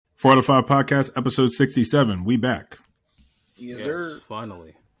4 out of 5 podcast, episode 67. We back. Yes,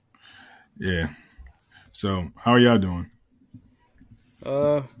 finally. Yeah. So, how are y'all doing?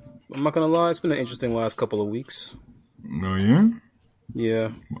 I'm not gonna lie, it's been an interesting last couple of weeks. Oh, yeah? Yeah.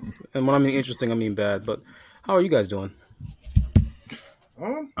 And when I mean interesting, I mean bad. But how are you guys doing?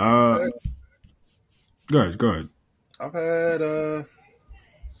 Go ahead. I've had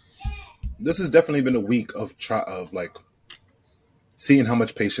this has definitely been a week of seeing how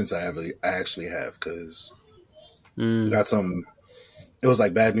much patience I actually have, because got some. It was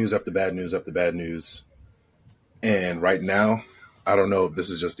like bad news after bad news after bad news, and right now, I don't know if this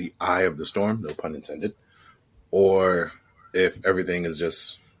is just the eye of the storm, no pun intended, or if everything is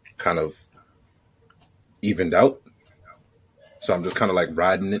just kind of evened out. So I'm just kind of like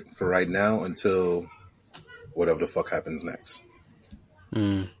riding it for right now until whatever the fuck happens next.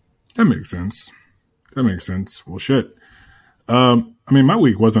 That makes sense. Well, shit. I mean, my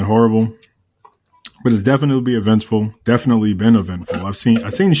week wasn't horrible, but it's definitely eventful. Definitely been eventful. I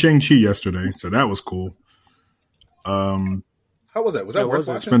seen Shang-Chi yesterday, so that was cool. How was that? Was that worth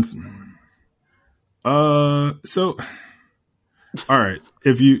watching? So, all right.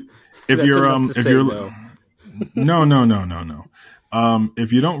 If you're no.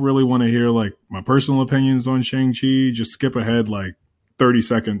 If you don't really want to hear like my personal opinions on Shang-Chi, just skip ahead like 30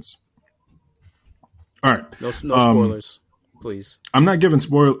 seconds. All right. No spoilers, please. I'm not giving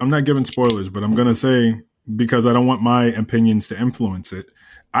spoilers, but I'm gonna say, because I don't want my opinions to influence it,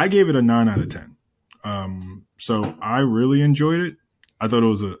 I gave it a 9 out of 10. So I really enjoyed it. I thought it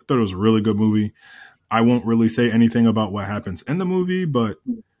was a really good movie. I won't really say anything about what happens in the movie, but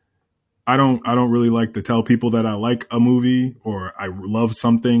I don't really like to tell people that I like a movie or I love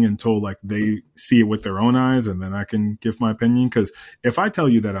something until like they see it with their own eyes, and then I can give my opinion. Because if I tell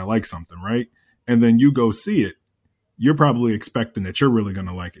you that I like something, right, and then you go see it, you're probably expecting that you're really going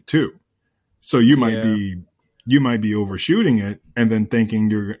to like it too. So you might be overshooting it and then thinking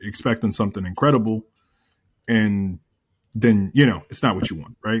you're expecting something incredible, and then it's not what you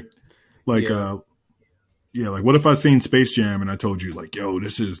want, right? Like like what if I seen Space Jam and I told you like, yo,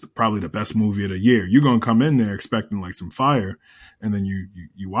 this is probably the best movie of the year. You're going to come in there expecting like some fire, and then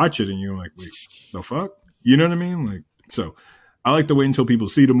you watch it and you're like, wait, the fuck? You know what I mean? Like, so I like to wait until people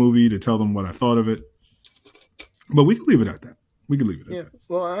see the movie to tell them what I thought of it. But we can leave it at that.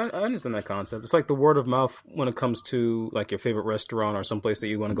 Well, I understand that concept. It's like the word of mouth when it comes to like your favorite restaurant or someplace that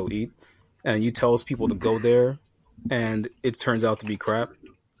you want to go eat, and you tell people to go there and it turns out to be crap.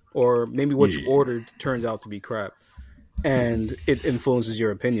 Or maybe what you ordered turns out to be crap, and it influences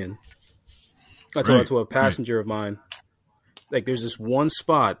your opinion. I told that to a passenger of mine. Like, there's this one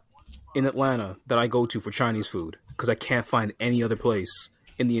spot in Atlanta that I go to for Chinese food because I can't find any other place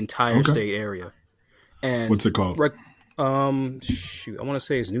in the entire state area. And what's it called? I want to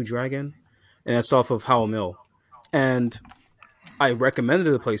say it's New Dragon, and that's off of Howell Mill. And I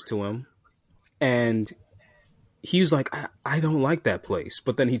recommended the place to him, and he was like, I don't like that place.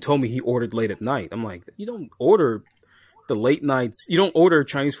 But then he told me he ordered late at night. I'm like, you don't order the late nights. You don't order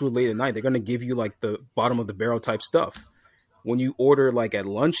Chinese food late at night. They're going to give you like the bottom of the barrel type stuff. When you order like at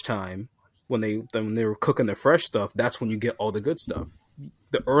lunchtime, when they were cooking the fresh stuff, that's when you get all the good stuff.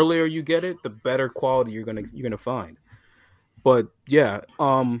 The earlier you get it, the better quality you're gonna find. But yeah,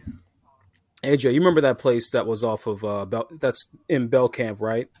 AJ, you remember that place that was off of that's in Bell Camp,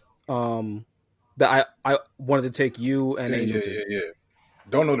 right? That I wanted to take you and Angel to. Yeah.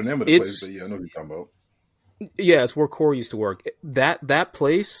 Don't know the name of the place, but yeah, I know what you're talking about. Yeah, it's where Corey used to work. That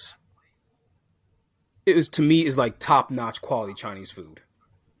place, to me, is like top-notch quality Chinese food.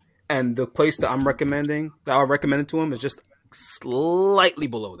 And the place that I recommended to him is just slightly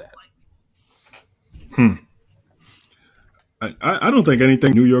below that. I don't think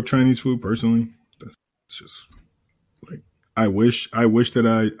anything New York Chinese food personally. That's just like I wish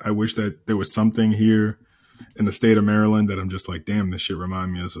that there was something here in the state of Maryland that I'm just like, damn, this shit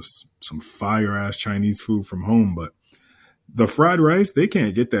remind me of some fire ass Chinese food from home. But the fried rice, they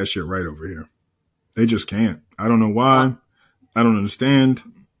can't get that shit right over here. They just can't. I don't know why. I don't understand.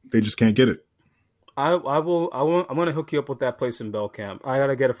 They just can't get it. I'm going to hook you up with that place in Bell Camp. I got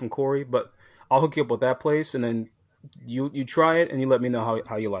to get it from Corey, but I'll hook you up with that place, and then you try it, and you let me know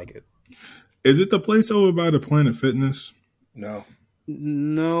how you like it. Is it the place over by the Planet Fitness? No,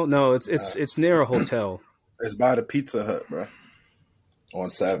 it's near a hotel. It's by the Pizza Hut, bro. On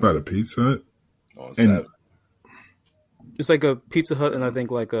 7. It's by the Pizza Hut? On 7. It's like a Pizza Hut and I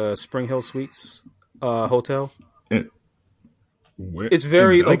think like a Spring Hill Suites hotel. It's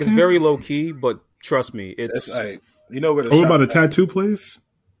very low key, but trust me, it's like, you know where the about a tattoo place?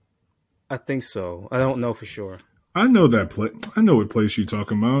 I think so. I don't know for sure. I know that place. I know what place you're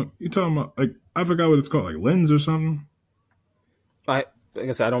talking about. You talking about like I forgot what it's called, like Lens or something. Like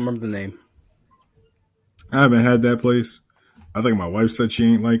I said, I don't remember the name. I haven't had that place. I think my wife said she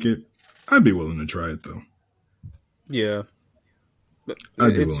ain't like it. I'd be willing to try it though. Yeah, but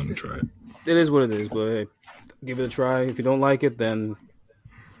I'd be willing to try it. It is what it is, but hey, give it a try. If you don't like it, then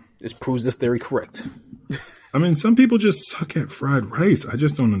this proves this theory correct. I mean, some people just suck at fried rice. I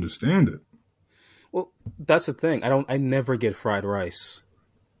just don't understand it. Well, that's the thing. I never get fried rice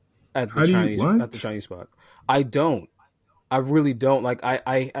at the Chinese spot. I don't. I really don't. Like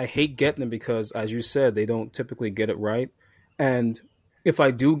I hate getting them because, as you said, they don't typically get it right. And if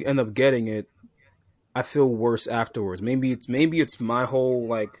I do end up getting it, I feel worse afterwards. Maybe it's my whole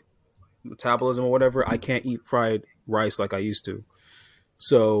like metabolism or whatever. I can't eat fried rice like I used to.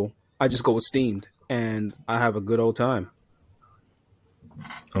 So I just go with steamed and I have a good old time.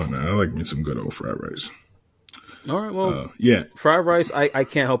 Oh no, I like me some good old fried rice. All right, well, yeah. Fried rice, I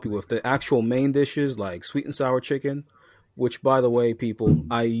can't help you with. The actual main dishes like sweet and sour chicken, which, by the way, people,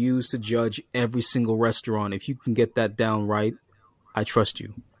 I use to judge every single restaurant. If you can get that down right, I trust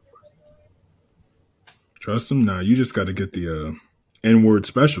you. Trust them? Nah, you just got to get the N-word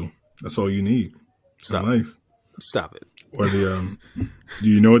special. That's all you need in life. Stop it. Or the do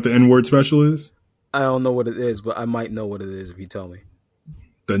you know what the N-word special is? I don't know what it is, but I might know what it is if you tell me.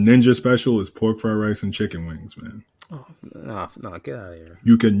 The ninja special is pork fried rice and chicken wings, man. Oh, no, get out of here.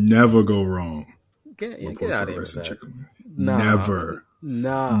 You can never go wrong. Get out of here with that. Never.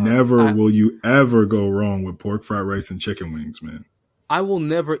 Nah. Never will you ever go wrong with pork fried rice and chicken wings, man. I will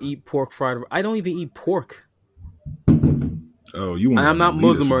never eat pork fried rice. I don't even eat pork. Oh, you want? I'm not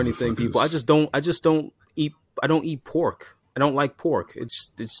Muslim or anything, people. I don't eat pork. I don't like pork.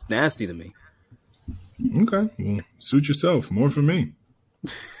 It's nasty to me. Okay, well, suit yourself. More for me.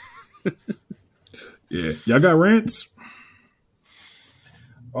 Yeah, y'all got rants?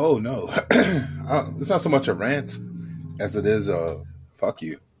 Oh no, it's not so much a rant as it is a fuck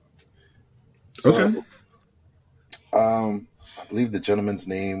you. So, okay. I believe the gentleman's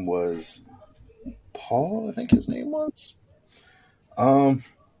name was Paul. I think his name was.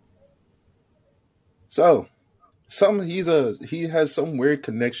 So he has some weird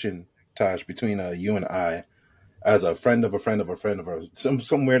connection, Taj, between you and I, as a friend of a friend of a friend of a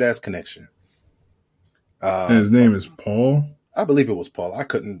some weird ass connection. And his name is Paul. I believe it was Paul. I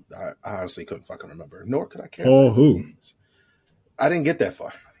honestly couldn't fucking remember. Nor could I care. Paul who? I didn't get that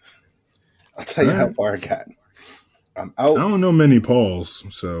far. I'll tell you how far I got. I'm out. I don't know many Pauls,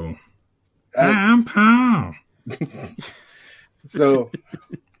 so I'm Paul. So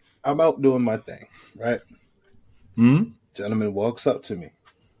I'm out doing my thing, right? Hmm? Gentleman walks up to me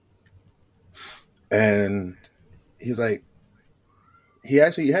and he's like, he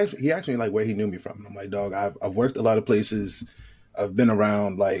actually like where he knew me from. I'm like, dog, I've worked a lot of places. I've been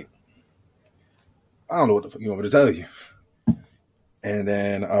around, like, I don't know what the fuck you want me to tell you. And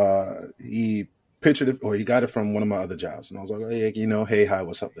then he pictured it, or he got it from one of my other jobs. And I was like, oh, yeah, hey, hi,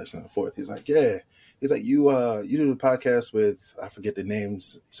 what's up, this and the fourth. He's like, yeah. He's like, you do the podcast with, I forget the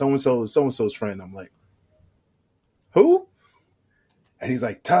names, so-and-so's friend. I'm like, who? And he's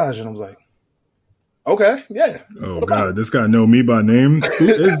like, Taj. And I was like, okay, yeah. Oh God, this guy know me by name. Who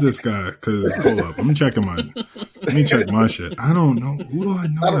is this guy? Because hold up, let me check my shit. I don't know. Who do I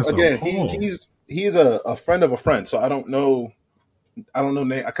know? Again, he's a friend of a friend, so I don't know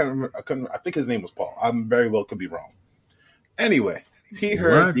name. I can't remember. I think his name was Paul. I'm very well could be wrong. Anyway, he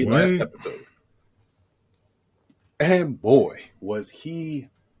heard the last episode, and boy, was he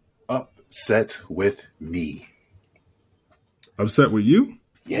upset with me. Upset with you?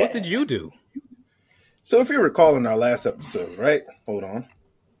 Yeah. What did you do? So if you recall in our last episode, right? Hold on.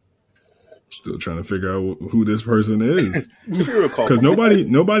 Still trying to figure out who this person is. If you recall, because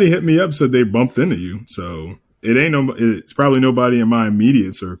nobody hit me up, said they bumped into you. So it's probably nobody in my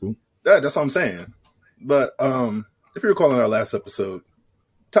immediate circle. That's what I'm saying. But if you recall in our last episode,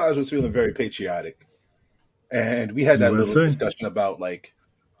 Taj was feeling very patriotic, and we had that little discussion about like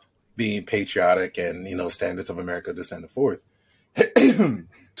being patriotic and standards of America, this and the fourth.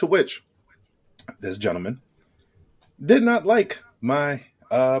 To which this gentleman did not like my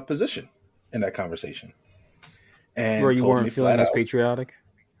position in that conversation. And where you weren't feeling as patriotic?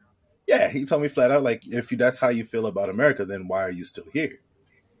 Yeah, he told me flat out, like, if that's how you feel about America, then why are you still here?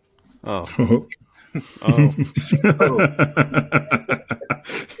 Oh.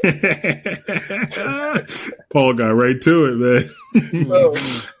 Paul got right to it, man.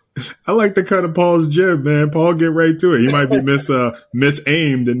 I like the cut of Paul's jib, man. Paul get right to it. He might be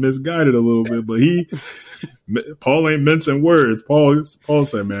misaimed and misguided a little bit, but Paul ain't mincing words. Paul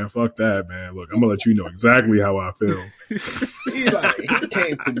said, "Man, fuck that, man. Look, I'm gonna let you know exactly how I feel." He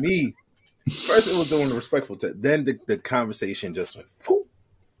came to me. First, it was doing the respectful then the conversation just went. Whoop.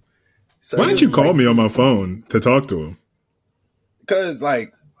 So why didn't you call me on my phone to talk to him? Because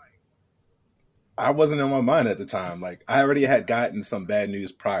I wasn't on my mind at the time. I already had gotten some bad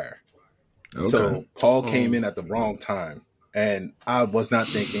news prior. Okay. So Paul came in at the wrong time, and I was not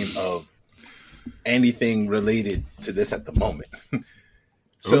thinking of anything related to this at the moment.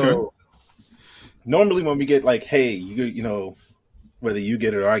 So normally when we get hey, you know, whether you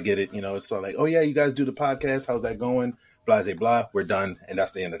get it or I get it, you know, it's all oh yeah, you guys do the podcast. How's that going? Blah, blah, blah. We're done. And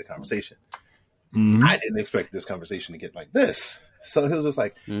that's the end of the conversation. Mm-hmm. I didn't expect this conversation to get like this. So he was just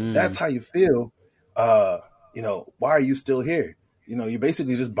that's how you feel. You know, why are you still here? You know, you're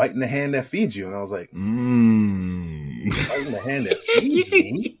basically just biting the hand that feeds you. And I was like, biting the hand that feeds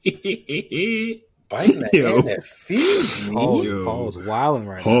me? Biting the hand that feeds me? Paul's wilding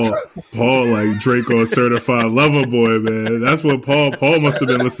right now. Paul like Draco certified lover boy, man. That's what Paul must have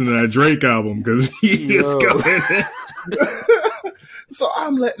been listening to that Drake album because he is going in. So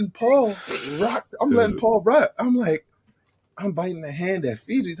I'm letting Paul rock. I'm letting Paul rock. I'm like, I'm biting the hand that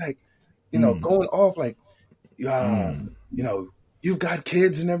feeds you. He's like, you know, going off you know, you've got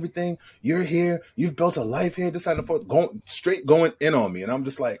kids and everything. You're here. You've built a life here. This side and forth, going in on me. And I'm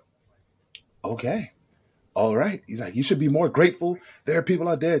just like, okay, all right. He's like, you should be more grateful. There are people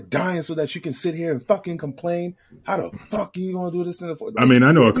out there dying so that you can sit here and fucking complain. How the fuck are you gonna do this? I mean,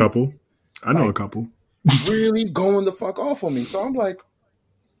 I know a couple. I know a couple. Really going the fuck off on me. So I'm like,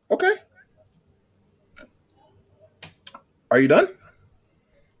 okay. Are you done?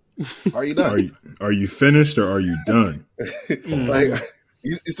 Are you done? Are you finished or are you done?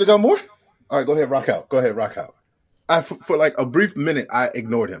 You still got more? All right, go ahead, rock out. Go ahead, rock out. For a brief minute, I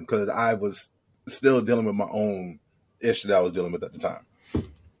ignored him because I was still dealing with my own issue that I was dealing with at the time.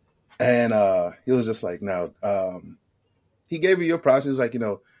 And he was just like, now, he gave you your props. He was like, you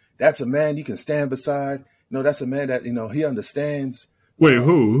know, that's a man you can stand beside. You know, that's a man that, you know, he understands. Wait,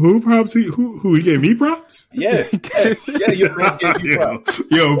 who props? Who he gave me props? Yeah, your man gave you props.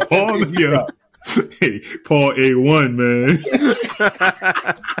 Yo, Paul, hey, Paul A1, man.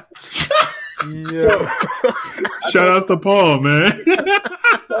 Shout outs to Paul, man.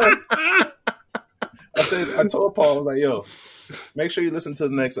 I told Paul, I was like, yo, make sure you listen to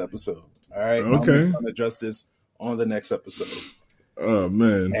the next episode. All right, okay. I'm going to address this on the next episode. Oh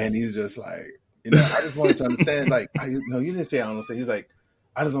man! And he's just like, you know, I just wanted to understand, you didn't say I don't say. He's like,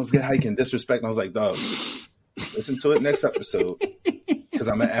 I just don't get how you can disrespect. And I was like, dog, listen to it next episode because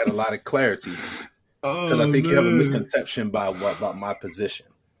I'm gonna add a lot of clarity because I think you have a misconception about my position.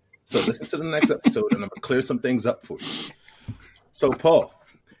 So listen to the next episode and I'm gonna clear some things up for you. So Paul,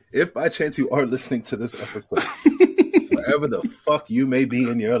 if by chance you are listening to this episode, wherever the fuck you may be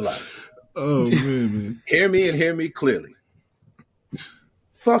in your life, man. hear me and hear me clearly.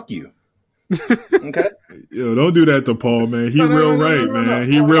 Fuck you. Okay? Yo, don't do that to Paul, man. He real right,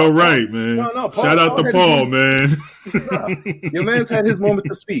 man. He real right, man. Shout out to Paul, man. Your man's had his moment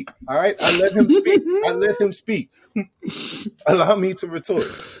to speak. All right? I let him speak. Allow me to retort.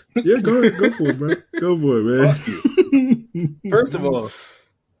 Yeah, go ahead. Go for it, man. Go for it, man. Fuck you. First of all,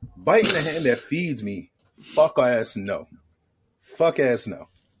 biting the hand that feeds me, fuck ass no. Fuck ass no.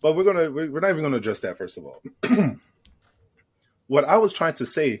 But we're not even gonna address that first of all. What I was trying to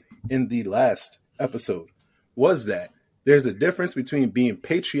say in the last episode was that there's a difference between being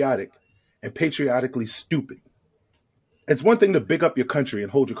patriotic and patriotically stupid. It's one thing to big up your country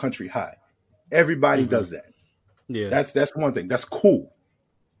and hold your country high. Everybody does that. Yeah. That's one thing. That's cool.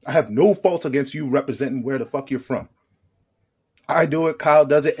 I have no fault against you representing where the fuck you're from. I do it. Kyle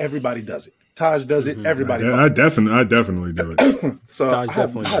does it. Everybody does it. Taj does it. Everybody does it. I definitely do it. So Taj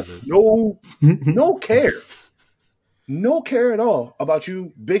definitely does it. No care. No care at all about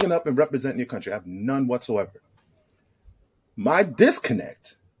you bigging up and representing your country. I have none whatsoever. My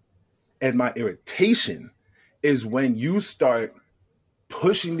disconnect and my irritation is when you start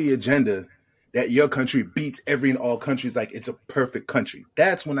pushing the agenda that your country beats every and all countries like it's a perfect country.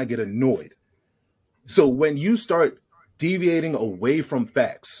 That's when I get annoyed. So when you start deviating away from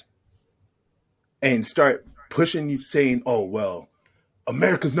facts and start pushing, saying, oh, well,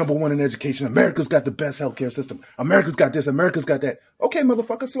 America's number one in education. America's got the best healthcare system. America's got this. America's got that. Okay,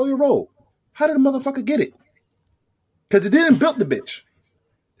 motherfucker, slow your roll. How did the motherfucker get it? Because it didn't build the bitch.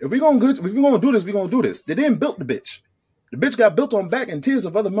 If we're gonna do this, we're gonna do this. They didn't build the bitch. The bitch got built on back and tears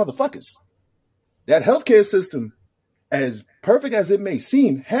of other motherfuckers. That healthcare system, as perfect as it may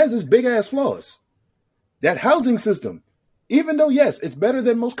seem, has its big ass flaws. That housing system, even though, yes, it's better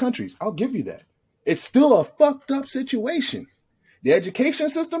than most countries, I'll give you that. It's still a fucked up situation. The education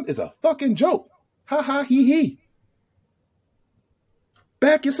system is a fucking joke. Ha ha he he.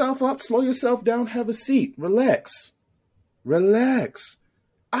 Back yourself up, slow yourself down, have a seat, relax. Relax.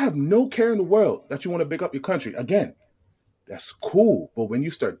 I have no care in the world that you want to big up your country. Again, that's cool. But when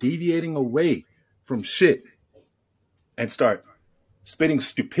you start deviating away from shit and start spitting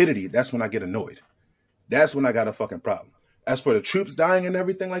stupidity, that's when I get annoyed. That's when I got a fucking problem. As for the troops dying and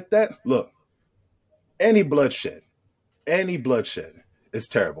everything like that, look, any bloodshed is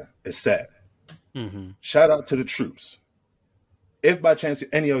terrible. It's sad. Mm-hmm. Shout out to the troops. If by chance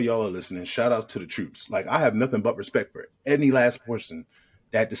any of y'all are listening, shout out to the troops. Like, I have nothing but respect for any last person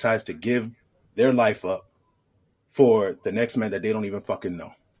that decides to give their life up for the next man that they don't even fucking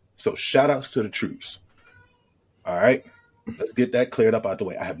know. So shout outs to the troops. All right. Let's get that cleared up out the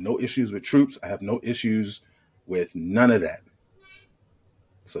way. I have no issues with troops. I have no issues with none of that.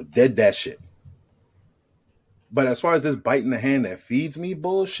 So dead that shit. But as far as this biting the hand that feeds me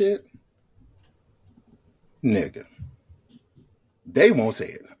bullshit, nigga. They won't say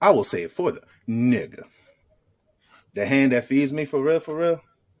it. I will say it for them. Nigga. The hand that feeds me, for real.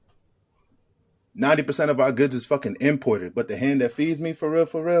 90% of our goods is fucking imported, but the hand that feeds me, for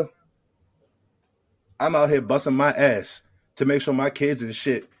real. I'm out here busting my ass to make sure my kids and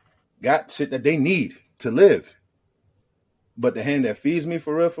shit got shit that they need to live. But the hand that feeds me,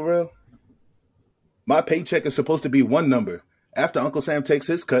 for real, my paycheck is supposed to be one number. After Uncle Sam takes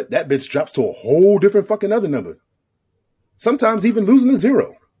his cut, that bitch drops to a whole different fucking other number. Sometimes even losing a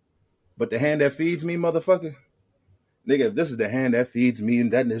zero. But the hand that feeds me, motherfucker, nigga, if this is the hand that feeds me,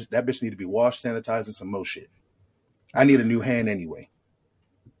 and that bitch need to be washed, sanitized, and some more shit. I need a new hand anyway.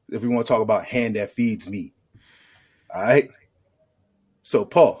 If we want to talk about hand that feeds me. All right? So,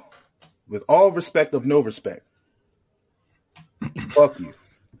 Paul, with all respect of no respect, fuck you.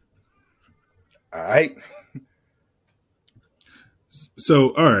 All right?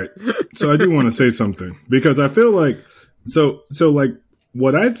 So, all right. So I do want to say something because I feel like, so like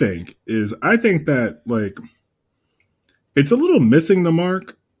what I think that like, it's a little missing the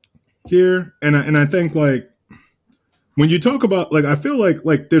mark here. And I think like when you talk about like, I feel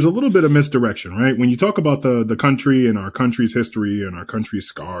like there's a little bit of misdirection, right? When you talk about the country and our country's history and our country's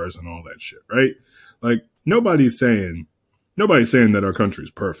scars and all that shit, right? Like nobody's saying that our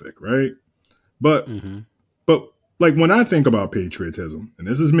country's perfect, right? But like when I think about patriotism, and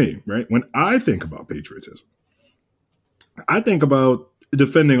this is me, right? When I think about patriotism, I think about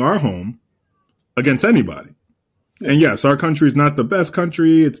defending our home against anybody. And yes, our country is not the best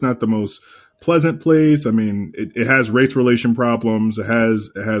country. It's not the most pleasant place. I mean, it has race relation problems. It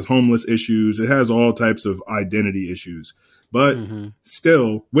has homeless issues. It has all types of identity issues. But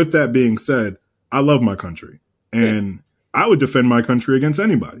still, with that being said, I love my country and I would defend my country against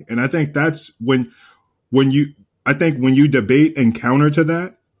anybody. And I think that's when you debate and counter to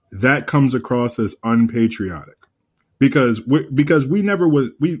that, that comes across as unpatriotic because we never was,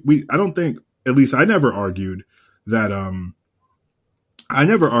 I don't think, at least I never argued that, I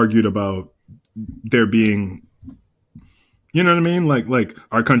never argued about there being, you know what I mean? Like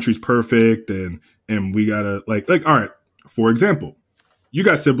our country's perfect and we gotta like, all right, for example, you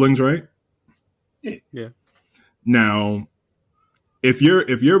got siblings, right? Yeah. Now, if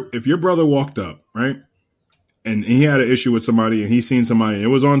your brother walked up, right? And he had an issue with somebody and he seen somebody and it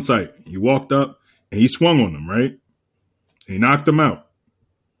was on site. He walked up and he swung on them, right? He knocked them out.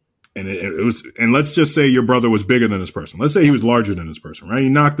 And it was, and let's just say your brother was bigger than this person. Let's say he was larger than this person, right? He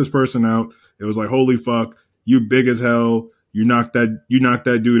knocked this person out. It was like, holy fuck, you big as hell. You knocked that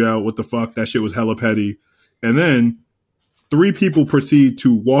dude out. What the fuck? That shit was hella petty. And then 3 people proceed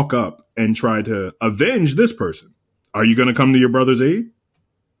to walk up and try to avenge this person. Are you going to come to your brother's aid?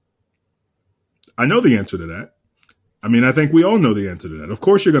 I know the answer to that. I mean, I think we all know the answer to that. Of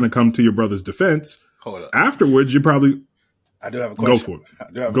course, you're going to come to your brother's defense. Hold up. Afterwards, you probably... I do have a question.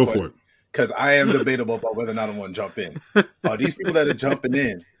 Go for it. Because I am debatable about whether or not I want to jump in. Are these people that are jumping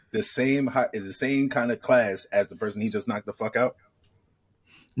in the same kind of class as the person he just knocked the fuck out?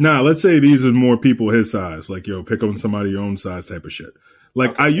 Nah, let's say these are more people his size. Like, yo, pick on somebody your own size type of shit. Like,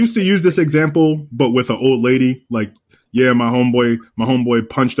 okay. I used to use this example, but with an old lady. Like, yeah, my homeboy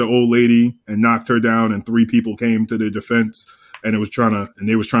punched an old lady and knocked her down, and 3 people came to their defense, and they was trying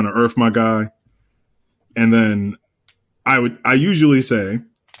to earth my guy. And then I usually say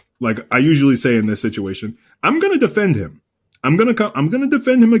in this situation, I'm going to defend him. I'm going to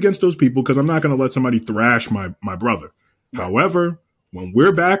defend him against those people because I'm not going to let somebody thrash my brother. Right. However, when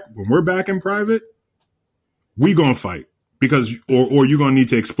we're back in private, we going to fight. because or you're gonna need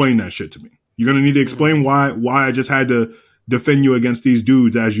to explain that shit to me. You're gonna need to explain why I just had to defend you against these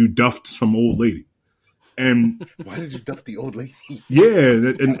dudes as you duffed some old lady. And why did you duff the old lady?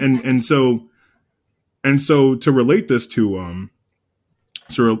 Yeah, and so to relate this to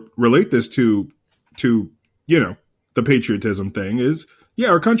you know, the patriotism thing is, yeah,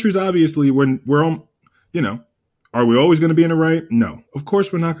 our country's obviously, when we're on, you know, are we always going to be in the right? No, of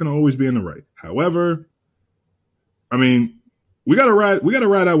course we're not going to always be in the right. However, I mean, we got to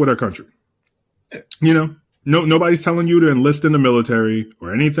ride out with our country. You know, nobody's telling you to enlist in the military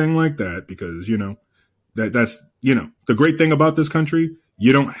or anything like that, because, you know, that's, you know, the great thing about this country,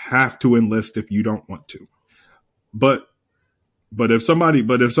 you don't have to enlist if you don't want to. But if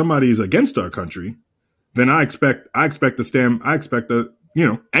somebody's against our country, then I expect you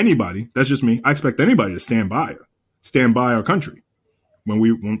know, anybody, that's just me. I expect anybody to stand by our country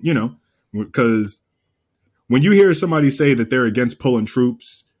when you know, because when you hear somebody say that they're against pulling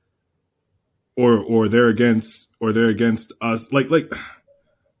troops or they're against us, like,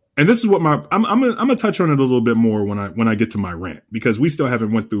 and this is what I'm gonna touch on it a little bit more when I get to my rant, because we still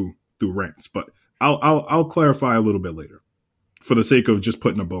haven't went through rants, but I'll clarify a little bit later for the sake of just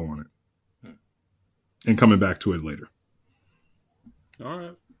putting a bow on it and coming back to it later. All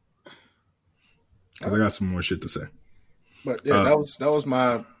right. Because I got some more shit to say. But yeah, that was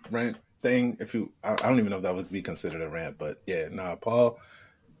my rant thing. I don't even know if that would be considered a rant, but yeah, Paul,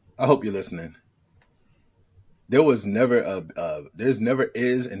 I hope you're listening. There was never there's never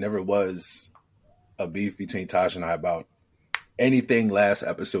is and never was a beef between Taj and I about anything last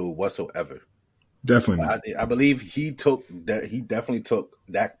episode whatsoever. Definitely not. I believe he definitely took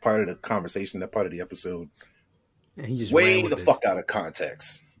that part of the conversation, that part of the episode, and he just way the fuck out of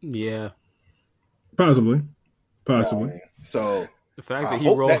context. Yeah, possibly. So the fact that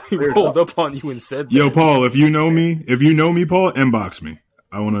he rolled up on you and said, "Yo, Paul, if you know me, Paul, inbox me.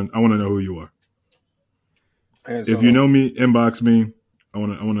 I wanna know who you are. And so, if you know me, inbox me. I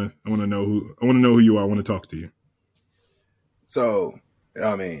wanna know who you are. I want to talk to you." So,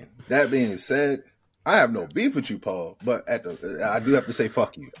 I mean, that being said, I have no beef with you, Paul, but I do have to say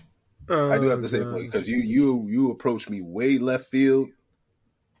fuck you. I do have to say fuck you, because you approached me way left field.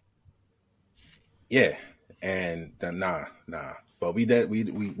 Yeah, and nah. But we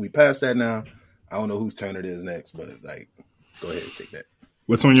passed that now. I don't know whose turn it is next, but like, go ahead and take that.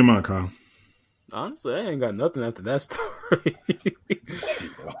 What's on your mind, Kyle? Honestly, I ain't got nothing after that story.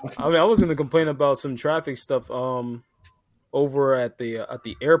 I mean, I was gonna complain about some traffic stuff over at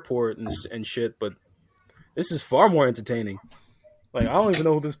the airport and shit, but this is far more entertaining. Like, I don't even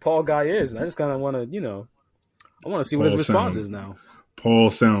know who this Paul guy is, and I just kind of want to, you know, I want to see what his response is now.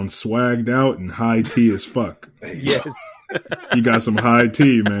 Paul sounds swagged out and high tea as fuck. Yes. He got some high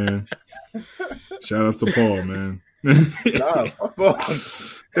tea, man. Shout outs to Paul, man. Nah, fuck Paul.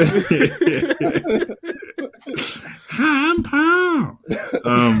 Hi, I'm Paul.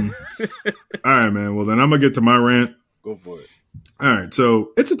 All right, man. Well, then I'm gonna get to my rant. Go for it. All right,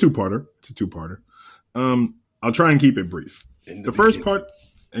 so it's a two-parter. I'll try and keep it brief. The first part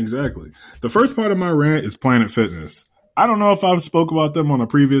of my rant is Planet Fitness. I don't know if I've spoke about them on a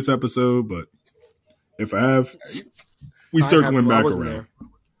previous episode, but if I have, we circling back around. There.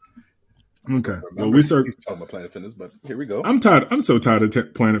 Okay. Well, we talking about Planet Fitness, but here we go. I'm tired. I'm so tired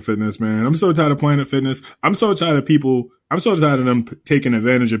of Planet Fitness, man. I'm so tired of Planet Fitness. I'm so tired of people. I'm so tired of them taking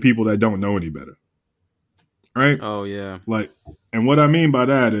advantage of people that don't know any better. Right? Oh yeah. Like, and what I mean by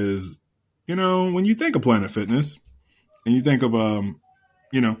that is, you know, when you think of Planet Fitness, and you think of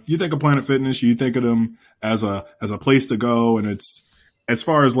you think of Planet Fitness, you think of them as a place to go, and it's, as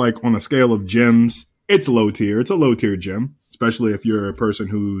far as like on a scale of gyms, it's low tier. It's a low tier gym, especially if you're a person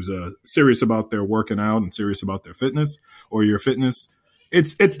who's serious about their working out and serious about their fitness or your fitness.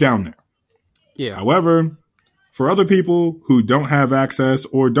 It's down there. Yeah. However, for other people who don't have access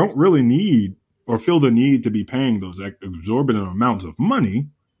or don't really need or feel the need to be paying those exorbitant amounts of money,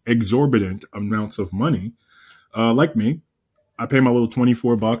 like me, I pay my little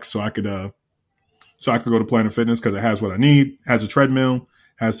 $24 so I could go to Planet Fitness because it has what I need. It has a treadmill,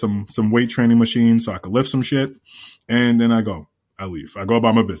 has some weight training machines so I could lift some shit, and then I leave. I go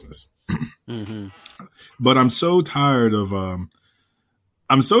about my business. Mm-hmm. But I'm so tired of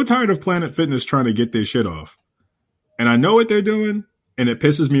Planet Fitness trying to get their shit off, and I know what they're doing, and it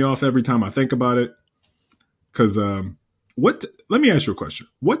pisses me off every time I think about it. Because let me ask you a question: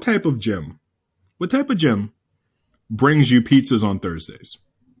 What type of gym brings you pizzas on Thursdays?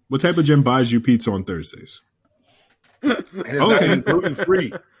 What type of gym buys you pizza on Thursdays? And it's not even gluten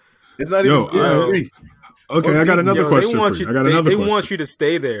free. It's not even gluten free. Okay, I got another question for you. They want you to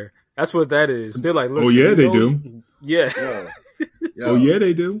stay there. That's what that is. They're like, listen, they do. Yeah. Yo. Oh yeah,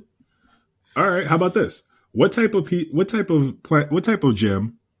 they do. All right, how about this? What type of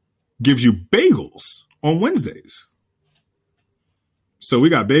gym gives you bagels on Wednesdays? So we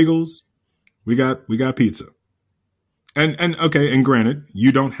got bagels, we got pizza. And okay, and granted,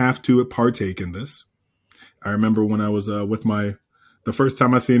 you don't have to partake in this. I remember when I was with the first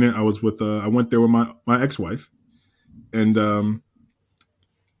time I seen it, I went there with my ex-wife, and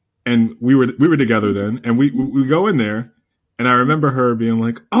we were together then, and we go in there, and I remember her being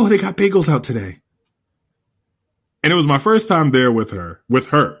like, "Oh, they got bagels out today," and it was my first time there with her,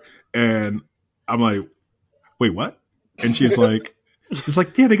 and I'm like, "Wait, what?" And she's like,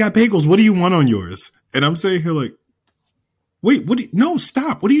 "Yeah, they got bagels. What do you want on yours?" And I'm saying here like, "Wait, no,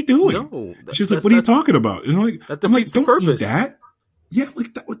 stop. What are you doing?" No, she's like, "What are you talking about?" And I'm like, "Don't eat that." Yeah,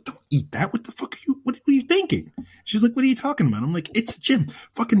 like that. Don't eat that. What the fuck are you? What are you thinking? She's like, "What are you talking about?" I'm like, "It's a gym.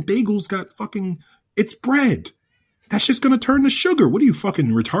 Fucking bagels got fucking. It's bread. That's just gonna turn to sugar. What are you fucking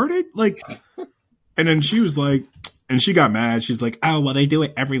retarded?" Like, and then she was like, and she got mad. She's like, "Oh, well, they do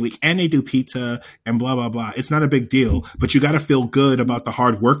it every week, and they do pizza and blah blah blah. It's not a big deal, but you got to feel good about the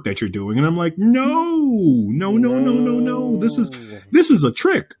hard work that you're doing." And I'm like, "No. This is a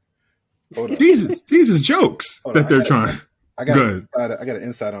trick. These is jokes that they're trying." I got an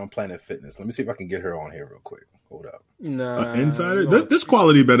insider on Planet Fitness. Let me see if I can get her on here real quick. Hold up. Nah, insider. This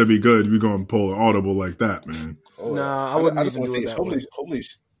quality better be good. We're gonna pull an audible like that, man. Nah, I wouldn't. I just want to see. Hopefully,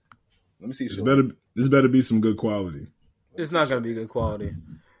 let me see. This better be some good quality. It's not gonna be good quality.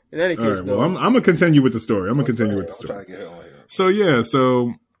 In any case, right, though, I'm gonna continue with the story. Try to get her on here. So yeah,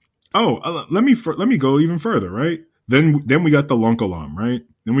 let me go even further, right? Then we got the lunk alarm, right?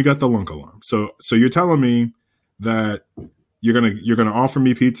 Then we got the lunk alarm. So you're telling me that you're gonna offer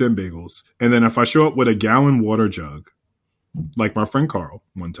me pizza and bagels, and then if I show up with a gallon water jug, like my friend Carl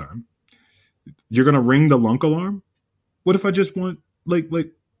one time, you're gonna ring the lunk alarm? What if I just want like?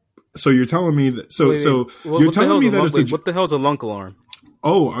 So you're telling me that? You're telling me that what the hell's a lunk alarm?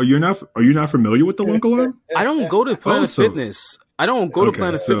 Oh, are you not familiar with the lunk alarm? I don't go to Planet Fitness. I don't go to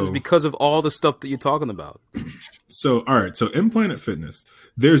Planet Fitness because of all the stuff that you're talking about. So all right, so in Planet Fitness,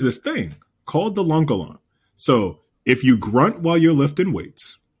 there's this thing called the lunk alarm. So if you grunt while you're lifting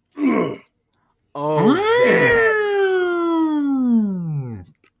weights, a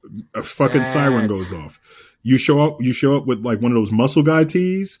fucking siren goes off. You show up with like one of those muscle guy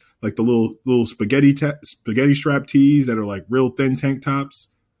tees, like the little spaghetti strap tees that are like real thin tank tops.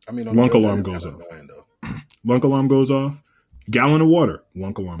 I mean, lunk alarm goes off. Lunk alarm goes off. Gallon of water,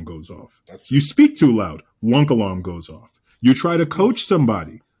 lunk alarm goes off. You speak too loud, lunk alarm goes off. You try to coach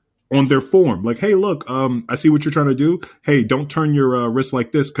somebody on their form, like, "Hey, look, I see what you're trying to do. Hey, don't turn your wrist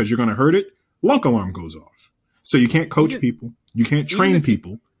like this because you're going to hurt it." Lunk alarm goes off. So you can't coach people. You can't train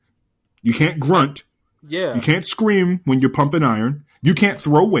people. You can't grunt. Yeah. You can't scream when you're pumping iron. You can't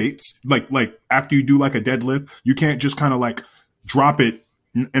throw weights like after you do like a deadlift. You can't just kind of like drop it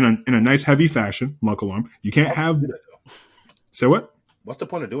in a nice heavy fashion. Lunk alarm. You can't have. Say what? What's the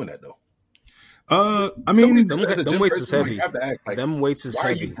point of doing that though? I mean, them weights is heavy. Them weights is heavy. Why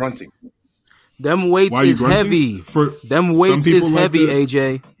are you grunting? Them weights is heavy. Them weights is heavy,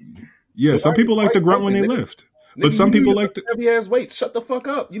 AJ. Yeah, some people like to grunt when they lift. But some people like to heavy ass weights. Shut the fuck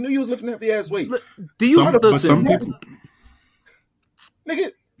up! You knew you was lifting heavy ass weights. Do you? But some people,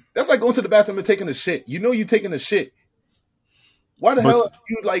 nigga, that's like going to the bathroom and taking a shit. You know you taking a shit. Why the hell are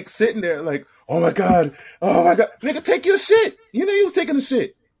you like sitting there like, oh my god, nigga, take your shit. You know you was taking a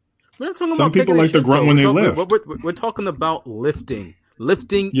shit. Some people like to grunt when they lift. We're talking about lifting.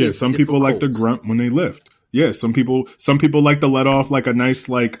 Lifting. Yeah, some people like to grunt when they lift. Yeah, some people like to let off like a nice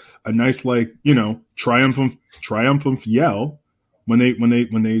triumphant yell when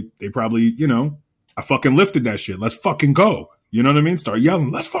they probably, I fucking lifted that shit. Let's fucking go. You know what I mean? Start yelling.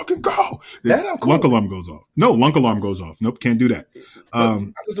 Let's fucking go. Lunk alarm goes off. No, lunk alarm goes off. Nope, can't do that.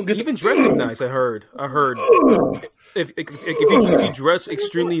 Even dressing nice. I heard. If you dress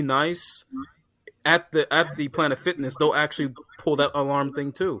extremely nice at the Planet Fitness, they'll actually pull that alarm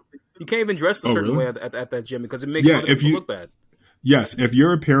thing too. You can't even dress a certain way at that gym because it makes other people look bad. Yes, if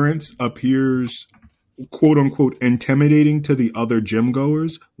your appearance appears quote unquote intimidating to the other gym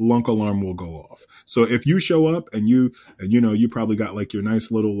goers, lunk alarm will go off. So if you show up and you probably got like your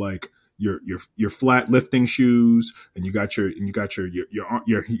nice little like your flat lifting shoes and you got your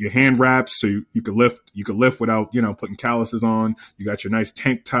hand wraps so you can lift without putting calluses on. You got your nice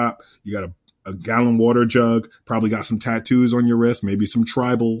tank top. You got a gallon water jug. Probably got some tattoos on your wrist. Maybe some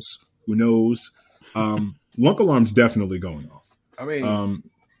tribals. Who knows? Lunk alarm's definitely going off. I mean,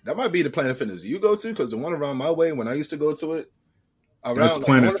 that might be the Planet Fitness you go to because the one around my way when I used to go to it. That's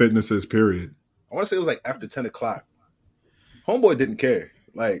Planet Fitness's period. I want to say it was like after 10 o'clock. Homeboy didn't care.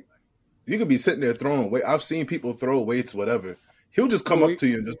 Like, you could be sitting there throwing weight. I've seen people throw weights, whatever. He'll just come up to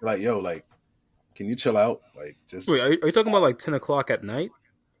you and just be like, yo, like, can you chill out? Like, just wait, are you talking about like 10 o'clock at night?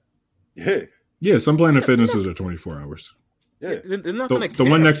 Yeah. Yeah, some Planet Fitnesses are 24 hours. Yeah. They're not going to care.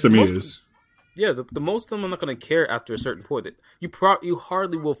 The one next to me is. Yeah, the most of them are not going to care after a certain point. You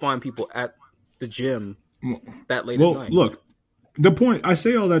hardly will find people at the gym that late at night. Look, the point, I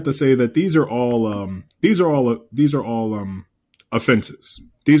say all that to say that these are all offenses.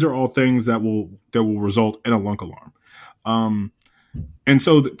 These are all things that will result in a lunk alarm. And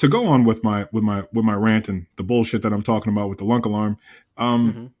so to go on with my rant and the bullshit that I'm talking about with the lunk alarm.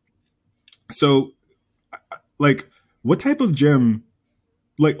 So like what type of gym,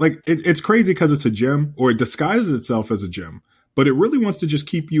 it's crazy because it's a gym, or it disguises itself as a gym, but it really wants to just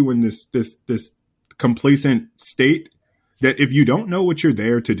keep you in this complacent state that if you don't know what you're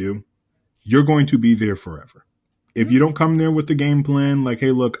there to do, you're going to be there forever. If you don't come there with the game plan, like,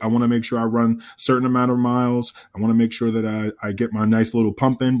 hey, look, I want to make sure I run a certain amount of miles. I want to make sure that I get my nice little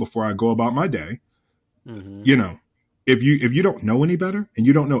pump in before I go about my day. You know, if you don't know any better and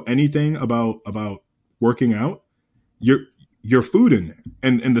you don't know anything about working out, you're food in there.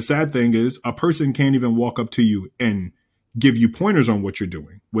 And the sad thing is a person can't even walk up to you and give you pointers on what you're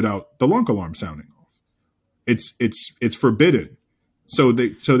doing without the lunk alarm sounding off. It's forbidden. So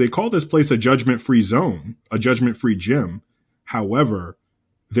they call this place a judgment-free zone, a judgment-free gym. However,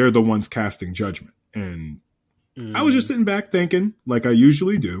 they're the ones casting judgment. And I was just sitting back thinking, like I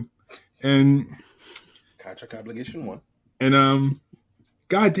usually do, and contract obligation 1. And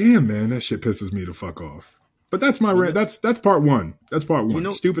goddamn, man, that shit pisses me the fuck off. But that's my rant. That's part 1. That's part 1. You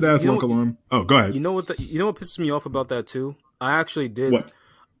know, stupid ass lunk alarm. Oh, go ahead. You know what pisses me off about that too? I actually did. What?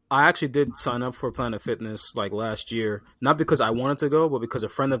 I actually did sign up for Planet Fitness like last year, not because I wanted to go, but because a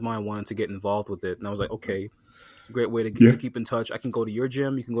friend of mine wanted to get involved with it. And I was like, okay, it's a great way to keep in touch. I can go to your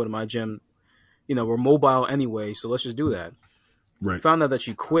gym. You can go to my gym. You know, we're mobile anyway, so let's just do that. Right. I found out that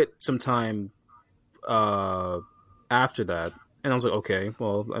she quit sometime after that. And I was like, okay,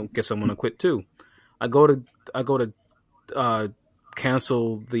 well, I guess I'm going to quit too. I go to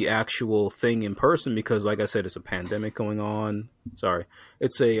cancel the actual thing in person because, like I said, it's a pandemic going on. Sorry,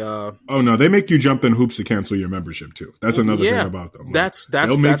 it's a. Oh no, they make you jump in hoops to cancel your membership too. That's another thing about them. Like,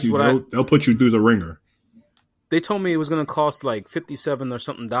 they'll put you through the ringer. They told me it was going to cost like $57 or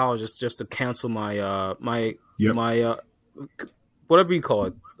something just to cancel my my whatever you call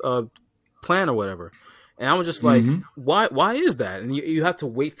it plan or whatever. And I was just like, why is that? And you have to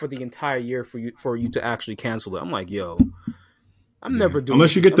wait for the entire year for you to actually cancel it. I'm like, yo, I'm never doing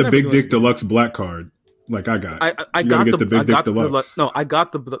unless you get the Big Dick Deluxe black card, like I got. I got the Big Dick Deluxe. No, I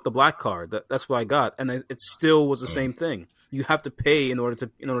got the black card. That's what I got, and it still was the same thing. You have to pay in order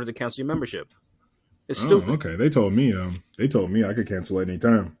to cancel your membership. It's stupid. Okay, they told me I could cancel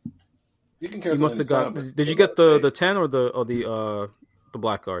anytime. You can cancel. You must have got. Did you get the 10 or the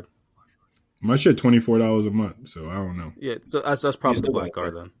black card? My shit $24 a month, so I don't know. Yeah, so that's probably the black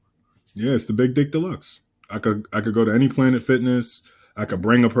card then. Yeah, it's the Big Dick Deluxe. I could go to any Planet Fitness. I could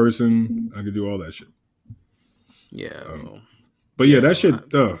bring a person. I could do all that shit. Yeah. But yeah, that shit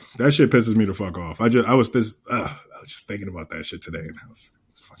pisses me the fuck off. I was just thinking about that shit today, and I was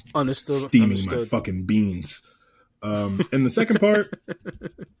fucking steaming my fucking beans. And the second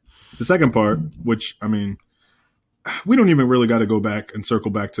part, which I mean, we don't even really got to go back and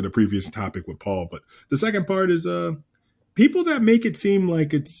circle back to the previous topic with Paul, but the second part is people that make it seem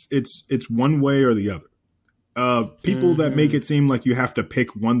like it's one way or the other. People that make it seem like you have to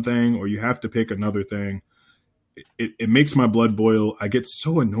pick one thing or you have to pick another thing. It makes my blood boil. I get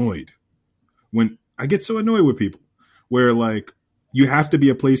so annoyed with people where like you have to be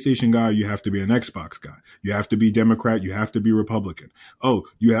a PlayStation guy, you have to be an Xbox guy, you have to be Democrat, you have to be Republican. Oh,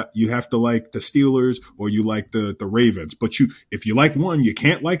 you have to like the Steelers or you like the Ravens, but if you like one, you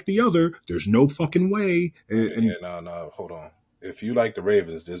can't like the other. There's no fucking way. No, hold on. If you like the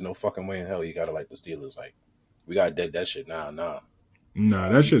Ravens, there's no fucking way in hell you gotta like the Steelers. Like we gotta dead that shit. Nah,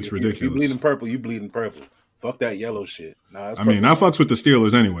 that shit's ridiculous. You bleeding purple, you bleeding purple. Fuck that yellow shit. Nah, I mean, I fucks with the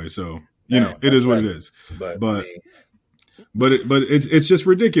Steelers anyway, so it is what it is. But it's just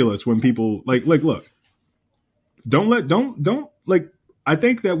ridiculous when people like look. Don't like. I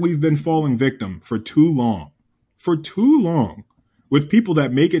think that we've been falling victim for too long with people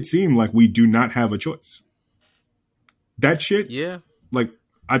that make it seem like we do not have a choice. That shit. Yeah. Like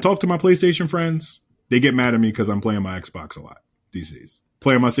I talk to my PlayStation friends, they get mad at me because I'm playing my Xbox a lot these days.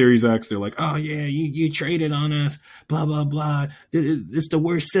 Playing my Series X, they're like, "Oh yeah, you traded on us, blah blah blah. It's the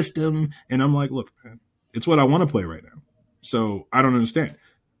worst system." And I'm like, "Look, man, it's what I want to play right now." So I don't understand.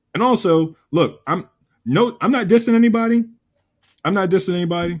 And also, look, I'm not dissing anybody. I'm not dissing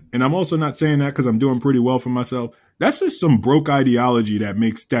anybody, and I'm also not saying that because I'm doing pretty well for myself. That's just some broke ideology that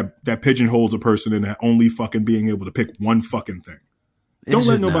makes that pigeonholes a person in that only fucking being able to pick one fucking thing. Don't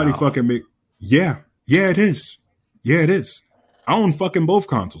let nobody fucking make. Yeah, it is. Yeah, it is. I own fucking both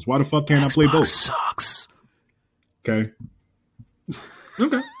consoles. Why the fuck can't I play both? Sucks. Okay.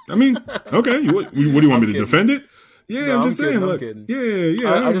 I mean, okay. What do you want me to defend it? Yeah, no, I'm just saying. Look,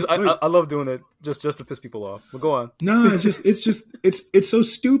 yeah. I love doing it just to piss people off. But go on. No, it's so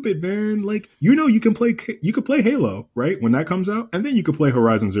stupid, man. Like, you can play Halo, right, when that comes out, and then you can play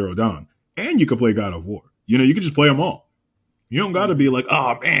Horizon Zero Dawn, and you can play God of War. You can just play them all. You don't got to be like,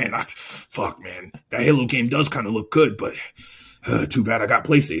 oh man, fuck, man, that Halo game does kind of look good, but too bad I got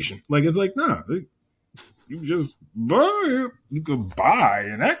PlayStation. Like, it's like, nah, you can buy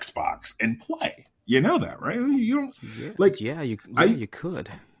an Xbox and play. You know that, right? You don't you could.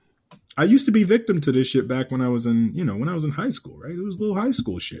 I used to be victim to this shit back when I was in high school, right? It was little high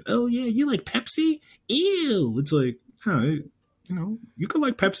school shit. Oh yeah, you like Pepsi? Ew. It's like, you could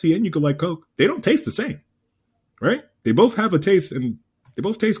like Pepsi and you could like Coke. They don't taste the same, right? They both have a taste and they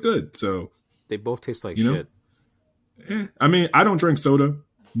both taste good. So they both taste like shit. Yeah. I mean, I don't drink soda,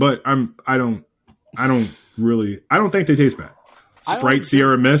 but I don't think they taste bad. Sprite,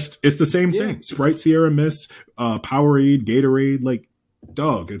 Sierra Mist, it's the same thing. Sprite, Sierra Mist, Powerade, Gatorade, like,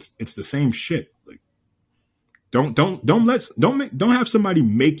 dog, it's the same shit. Like, don't have somebody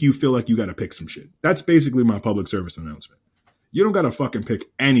make you feel like you got to pick some shit. That's basically my public service announcement. You don't got to fucking pick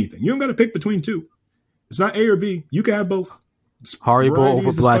anything. You don't got to pick between two. It's not A or B. You can have both. Haribo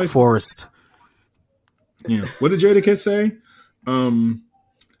over Black Forest. Yeah. What did Jadakiss say?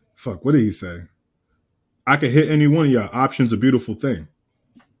 What did he say? I can hit any one of y'all. Option's a beautiful thing.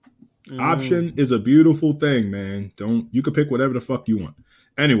 Option is a beautiful thing, man. You can pick whatever the fuck you want.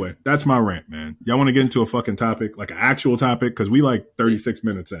 Anyway, that's my rant, man. Y'all want to get into a fucking topic, like an actual topic? Because we like 36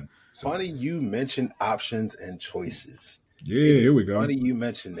 minutes in. So. Funny you mentioned options and choices. Yeah, here we go. Funny you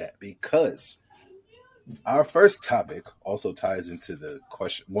mentioned that because our first topic also ties into the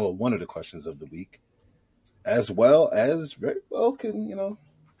question. Well, one of the questions of the week, as well as very well can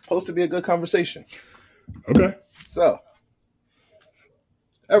supposed to be a good conversation. Okay. So,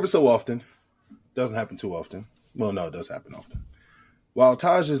 ever so often, doesn't happen too often. Well, no, it does happen often. While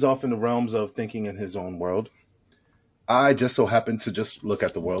Taj is off in the realms of thinking in his own world, I just so happen to just look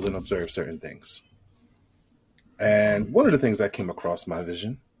at the world and observe certain things. And one of the things that came across my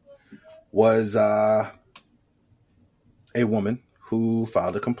vision was a woman who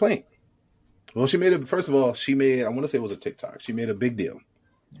filed a complaint. Well, I want to say it was a TikTok. She made a big deal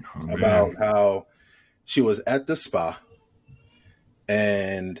about how she was at the spa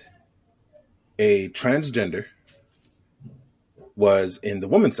and a transgender was in the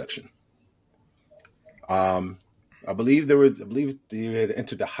women's section. I believe they had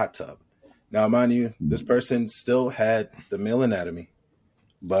entered the hot tub. Now, mind you, this person still had the male anatomy,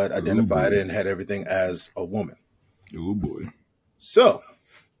 but identified and had everything as a woman. Oh boy. So,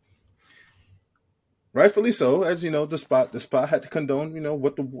 rightfully so, as you know, the spa had to condone,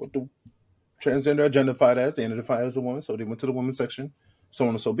 what the transgender identified as. They identified as a woman, so they went to the women's section, so on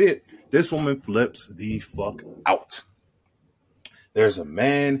and so be it. This woman flips the fuck out. There's a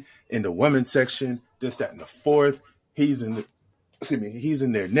man in the women's section, this, that, and the fourth. He's in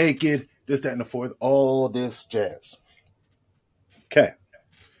there naked, this, that, and the fourth, all this jazz. Okay.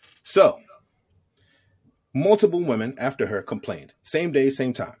 So, multiple women after her complained. Same day,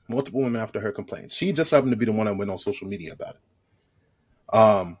 same time. Multiple women after her complained. She just happened to be the one that went on social media about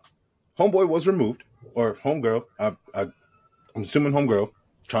it. Homeboy was removed, or homegirl. I'm assuming homegirl,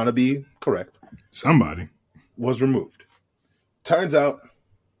 trying to be correct. Somebody was removed. Turns out,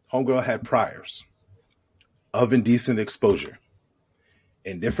 homegirl had priors of indecent exposure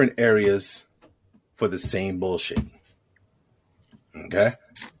in different areas for the same bullshit. Okay?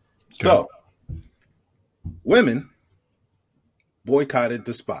 So, women boycotted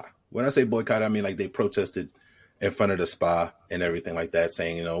the spa. When I say boycott, I mean like they protested in front of the spa and everything like that,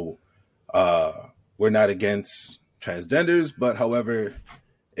 saying, we're not against transgenders, but however,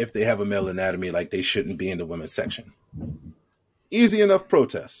 if they have a male anatomy, like they shouldn't be in the women's section. Easy enough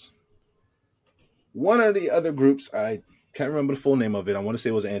protest. One of the other groups, I can't remember the full name of it. I want to say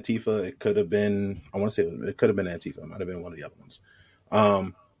it was Antifa. It could have been Antifa. It might have been one of the other ones.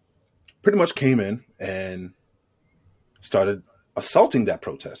 Pretty much came in and started assaulting that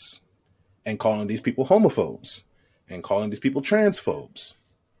protest and calling these people homophobes and calling these people transphobes.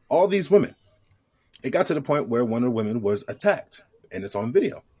 All these women. It got to the point where one of the women was attacked, and it's on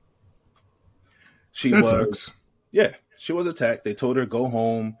video. Sucks. Yeah, she was attacked. They told her go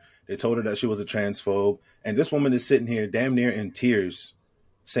home. They told her that she was a transphobe, And this woman is sitting here damn near in tears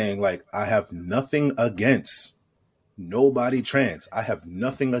saying, like, I have nothing against nobody trans. I have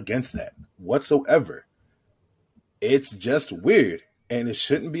nothing against that whatsoever. It's just weird, and it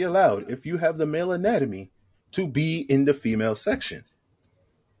shouldn't be allowed if you have the male anatomy to be in the female section.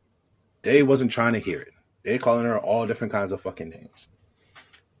 They wasn't trying to hear it. They're calling her all different kinds of fucking names.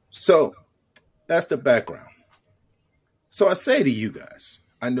 So that's the background. So I say to you guys,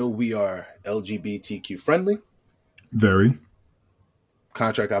 I know we are LGBTQ friendly. Very.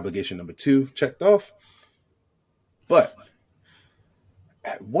 Contract obligation number 2 checked off. But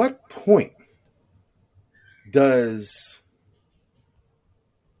at what point does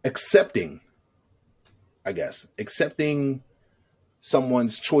accepting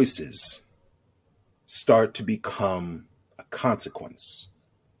someone's choices start to become a consequence,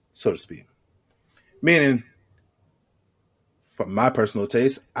 so to speak? Meaning, from my personal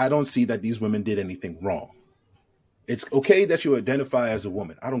taste, I don't see that these women did anything wrong. It's okay that you identify as a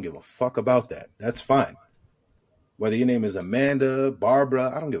woman. I don't give a fuck about that. That's fine. Whether your name is Amanda,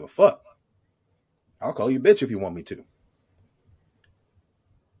 Barbara, I don't give a fuck. I'll call you bitch if you want me to.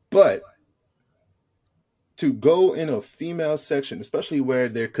 But to go in a female section, especially where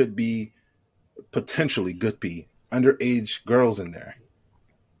there could be potentially could be underage girls in there,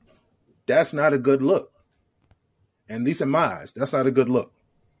 that's not a good look. And at least in my eyes, that's not a good look.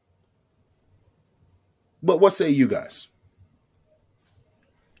 But what say you guys?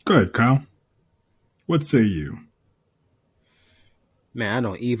 Go ahead, Kyle. What say you? Man, I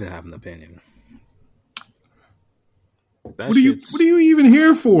don't even have an opinion. What are you even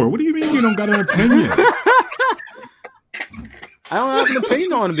here for? What do you mean you don't got an opinion? I don't have an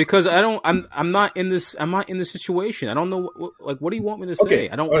opinion on it because I'm not in this situation. I don't know what do you want me to say? Okay.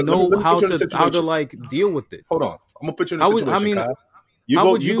 I don't know how to like deal with it. Hold on. I'm gonna put you in a situation. Kyle.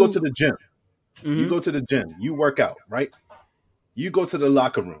 You go to the gym. Mm-hmm. You go to the gym. You work out, right? You go to the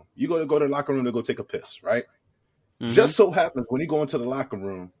locker room. You go to the locker room to go take a piss, right? Mm-hmm. Just so happens when you go into the locker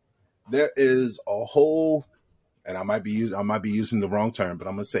room, there is a whole, and I might be using the wrong term, but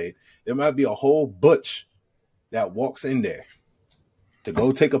I'm gonna say it, there might be a whole butch that walks in there to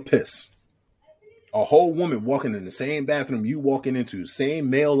go take a piss. A whole woman walking in the same bathroom you walking into, same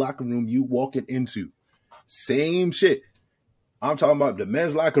male locker room you walking into, same shit. I'm talking about the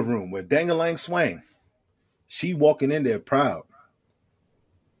men's locker room where Dang-a-lang Swang. She walking in there proud.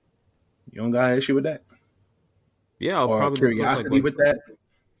 You don't got an issue with that? Yeah, I'll or probably curiosity with that.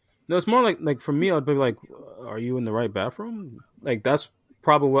 No, it's more like for me, I'd be like, "Are you in the right bathroom?" Like that's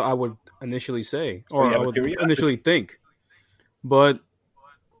probably what I would initially say, or I would initially think. But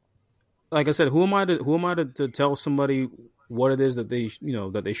like I said, who am I to tell somebody what it is that they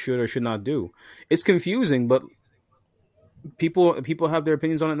that they should or should not do? It's confusing, but people have their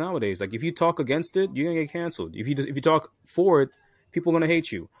opinions on it nowadays. Like if you talk against it, you're gonna get canceled. If you talk for it, people are gonna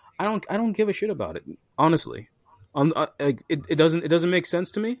hate you. I don't give a shit about it, honestly. It doesn't make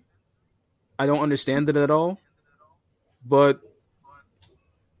sense to me. I don't understand it at all, but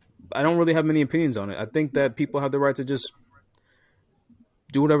I don't really have many opinions on it. I think that people have the right to just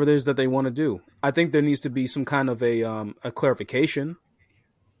do whatever it is that they want to do. I think there needs to be some kind of a clarification,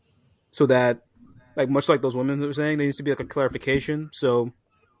 so that, like much like those women were saying, there needs to be like a clarification, so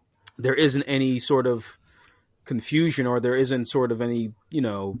there isn't any sort of confusion or there isn't sort of any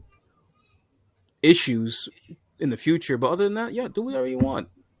issues in the future. But other than that, yeah, do whatever you want.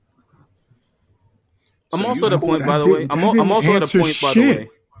 I'm also at a point, by the way. I'm also at a point, by the way.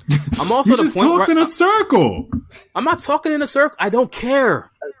 I'm also at a point. You just talked in a circle. I'm not talking in a circle. I don't care.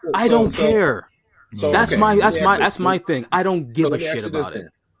 I don't care. So that's my thing. I don't give a shit about it.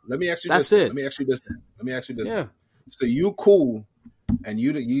 Let me ask you this. Let me ask you this. Yeah. So you cool, and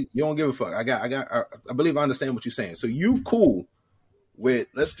you don't give a fuck. I believe I understand what you're saying. So you cool with,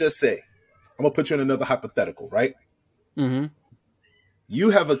 let's just say, I'm gonna put you in another hypothetical, right? Mm-hmm. You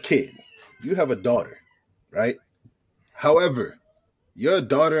have a kid. You have a daughter, right? However, your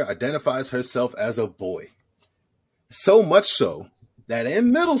daughter identifies herself as a boy. So much so that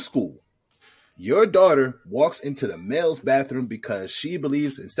in middle school, your daughter walks into the male's bathroom because she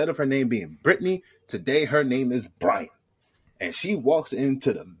believes instead of her name being Brittany, today her name is Brian. And she walks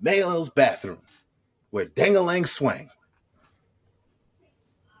into the male's bathroom where Dang-a-lang Swang.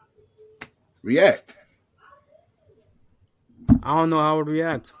 React. I don't know how I would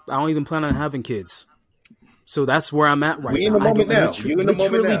react. I don't even plan on having kids. So that's where I'm at right now. We in the moment now. You in the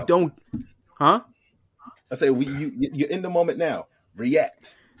moment now. Don't, huh? I say you're in the moment now.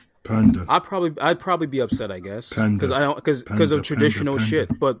 React. Panda. I'd probably be upset, I guess, because of traditional shit.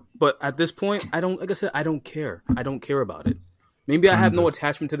 But at this point, I don't. Like I said, I don't care. I don't care about it. Maybe I have no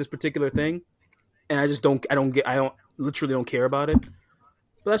attachment to this particular thing, and I just don't literally don't care about it.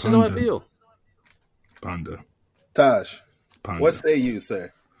 But that's just how I feel. Panda. Taj, Panda. what say you,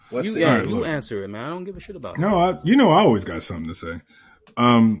 sir? You answer it, man. I don't give a shit about it. No, I always got something to say.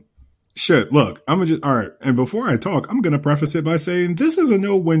 Shit, look, I'm just all right. And before I talk, I'm gonna preface it by saying this is a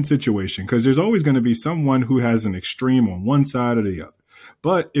no-win situation because there's always going to be someone who has an extreme on one side or the other.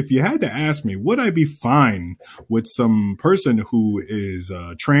 But if you had to ask me, would I be fine with some person who is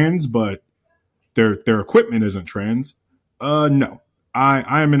trans, but their equipment isn't trans? No.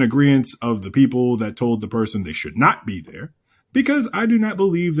 I am in agreement of the people that told the person they should not be there because I do not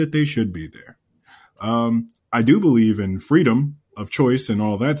believe that they should be there. I do believe in freedom of choice and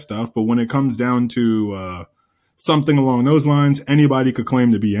all that stuff. But when it comes down to something along those lines, anybody could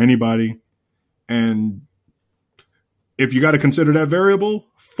claim to be anybody. And if you got to consider that variable,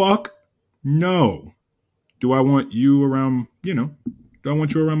 fuck no. Do I want you around, do I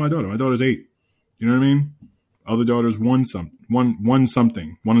want you around my daughter? My daughter's 8. You know what I mean? Other daughters won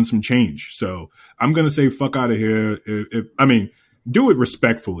something, wanted some change. So I'm going to say fuck out of here. Do it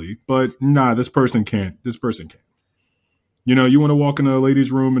respectfully, but nah, this person can't. You want to walk into a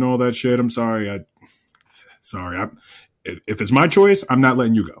ladies' room and all that shit. I'm sorry. If it's my choice, I'm not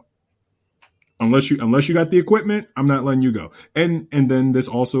letting you go. Unless you got the equipment, I'm not letting you go. And then this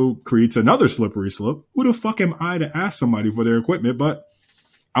also creates another slippery slope. Who the fuck am I to ask somebody for their equipment? But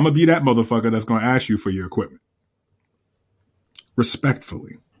I'm going to be that motherfucker that's going to ask you for your equipment.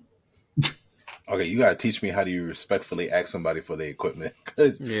 Respectfully. Okay, you gotta teach me how do you respectfully ask somebody for their equipment.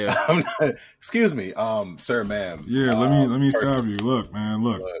 Yeah. Excuse me, sir, ma'am. Yeah, let me stop you. Look, man,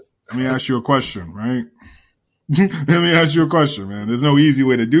 let me ask you a question, right? Let me ask you a question, man. There's no easy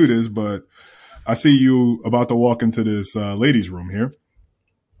way to do this, but I see you about to walk into this ladies' room here.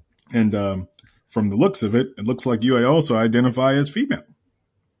 And from the looks of it, it looks like you also identify as female.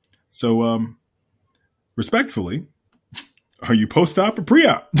 So, respectfully, are you post-op or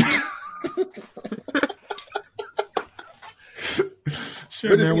pre-op?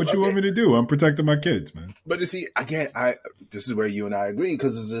 Shit, man, what you want me to do? I'm protecting my kids, man. But you see, again, this is where you and I agree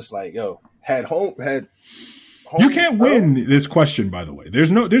because it's just like, had home. You can't win this question, by the way. There's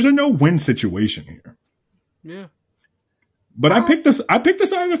a no-win situation here. Yeah. But I picked the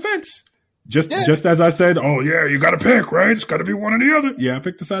side of the fence. Just as I said, oh yeah, you got to pick, right? It's got to be one or the other. Yeah, I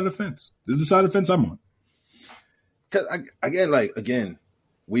picked the side of the fence. This is the side of the fence I'm on. Because again,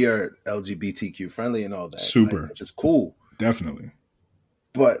 we are LGBTQ friendly and all that. Super. Which is cool. Definitely.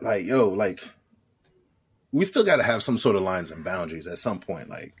 But we still got to have some sort of lines and boundaries at some point.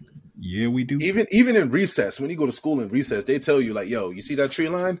 Yeah, we do. Even in recess, when you go to school in recess, they tell you you see that tree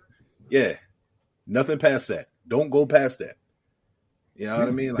line? Yeah. Nothing past that. Don't go past that. You know what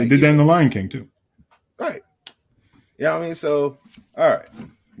I mean? They did that in The Lion King too. Right. You know what I mean? So, all right.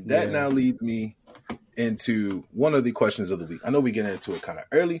 That now leads me into one of the questions of the week. I know we get into it kind of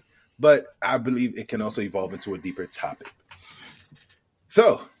early, but I believe it can also evolve into a deeper topic.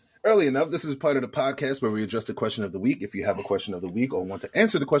 So, early enough, this is part of the podcast where we address the question of the week. If you have a question of the week or want to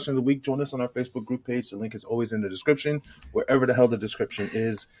answer the question of the week, join us on our Facebook group page. The link is always in the description. Wherever the hell the description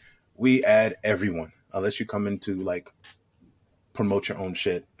is, we add everyone. Unless you come in to promote your own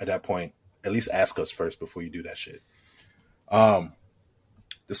shit at that point, at least ask us first before you do that shit.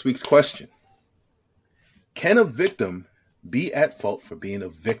 This week's question. Can a victim be at fault for being a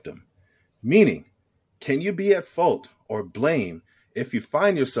victim? Meaning, can you be at fault or blame if you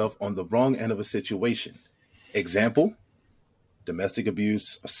find yourself on the wrong end of a situation? Example, domestic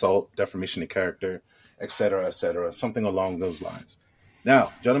abuse, assault, defamation of character, etc., something along those lines.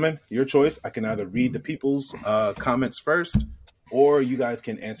 Now, gentlemen, your choice. I can either read the people's comments first, or you guys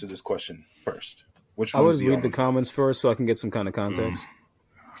can answer this question first. Which one? I would read the comments first so I can get some kind of context.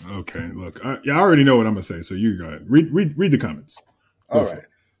 Okay, look, I already know what I'm gonna say, so you go ahead. Read the comments. All right.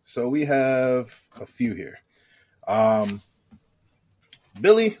 So we have a few here.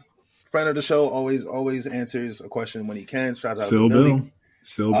 Billy, friend of the show, always answers a question when he can. Shout out to Billy.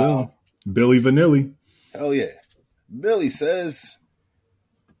 Bill. Billy Vanilli. Hell yeah. Billy says,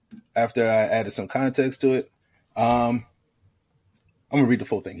 after I added some context to it, I'm gonna read the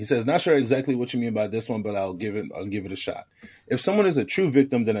full thing. He says, not sure exactly what you mean by this one, but I'll give it a shot. If someone is a true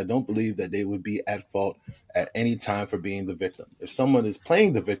victim, then I don't believe that they would be at fault at any time for being the victim. If someone is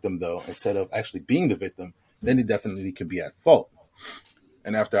playing the victim, though, instead of actually being the victim, then they definitely could be at fault.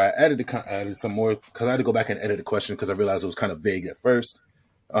 And after I added some more, because I had to go back and edit the question because I realized it was kind of vague at first.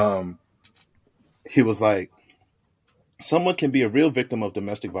 He was like, someone can be a real victim of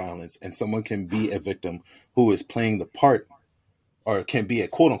domestic violence, and someone can be a victim who is playing the part, or can be a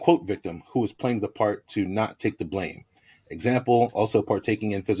quote unquote victim who is playing the part to not take the blame. Example, also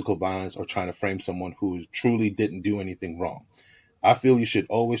partaking in physical violence or trying to frame someone who truly didn't do anything wrong. I feel you should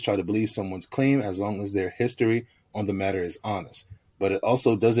always try to believe someone's claim as long as their history on the matter is honest. But it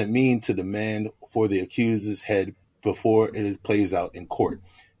also doesn't mean to demand for the accused's head before plays out in court.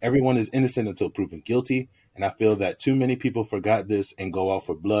 Everyone is innocent until proven guilty, and I feel that too many people forgot this and go out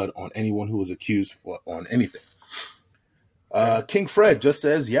for blood on anyone who was accused on anything. King Fred just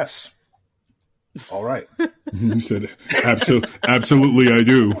says yes. All right. You said absolutely I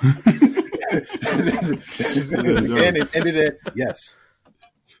do. And it ended at yes.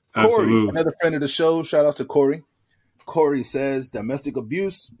 Absolutely. Corey, another friend of the show. Shout out to Corey. Corey says domestic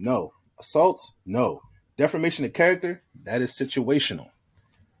abuse, no. Assault, no. Defamation of character, that is situational.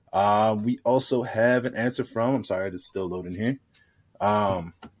 We also have an answer from, I'm sorry, it's still loading here.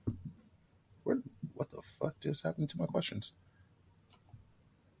 What the fuck just happened to my questions?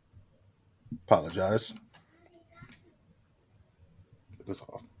 Apologize. It was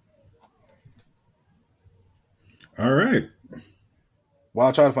off. All right. While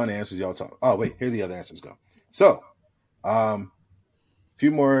I try to find the answers, y'all talk. Oh, wait, here the other answers go. So,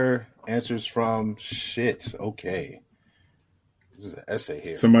 few more answers from shit. Okay. This is an essay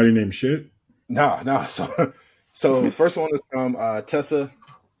here. Somebody named shit? Nah. So the first one is from Tessa,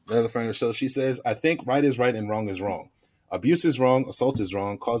 the other friend of the show. She says, I think right is right and wrong is wrong. Abuse is wrong, assault is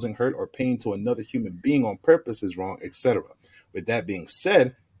wrong, causing hurt or pain to another human being on purpose is wrong, etc. With that being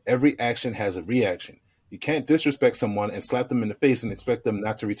said, every action has a reaction. You can't disrespect someone and slap them in the face and expect them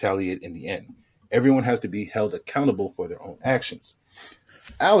not to retaliate in the end. Everyone has to be held accountable for their own actions.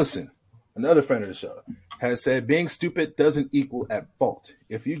 Allison, another friend of the show, has said being stupid doesn't equal at fault.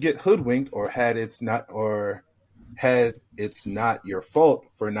 If you get hoodwinked or had it's not your fault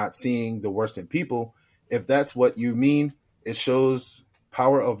for not seeing the worst in people, if that's what you mean, it shows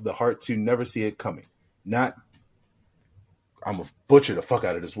power of the heart to never see it coming. Not, I'm gonna butcher the fuck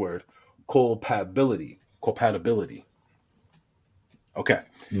out of this word, culpability. Okay.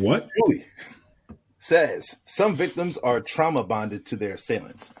 What? Julie says some victims are trauma bonded to their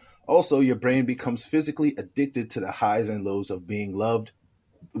assailants. Also, your brain becomes physically addicted to the highs and lows of being loved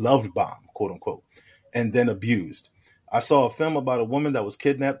bombed, quote unquote, and then abused. I saw a film about a woman that was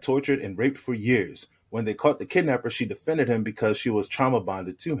kidnapped, tortured, and raped for years. When they caught the kidnapper, she defended him because she was trauma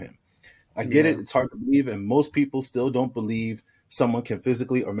bonded to him. I get it. It's hard to believe, and most people still don't believe someone can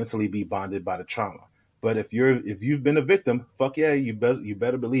physically or mentally be bonded by the trauma. But if you've been a victim, fuck yeah, you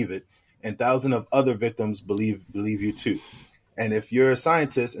better believe it. And thousands of other victims believe you too. And if you're a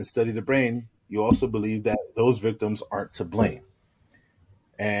scientist and study the brain, you also believe that those victims aren't to blame.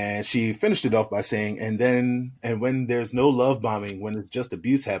 And she finished it off by saying, and when there's no love bombing, when it's just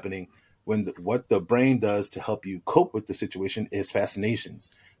abuse happening, what the brain does to help you cope with the situation is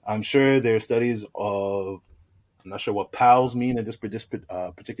fascinations. I'm sure there are studies of, I'm not sure what PALs mean in this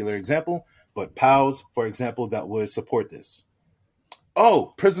particular example, but PALs, for example, that would support this.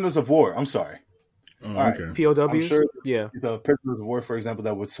 Oh, prisoners of war. I'm sorry. Oh, all right. Okay. POWs? I'm sure yeah. The prisoners of war, for example,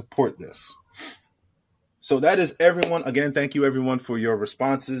 that would support this. So that is everyone. Again, thank you, everyone, for your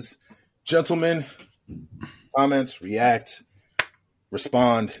responses. Gentlemen, comment, react,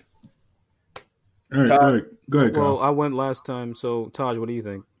 respond. All right. Go ahead, Kyle. Well, I went last time, so Taj, what do you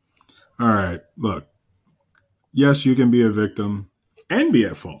think? All right. Look, yes, you can be a victim and be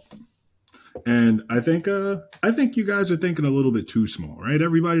at fault. And I think you guys are thinking a little bit too small, right?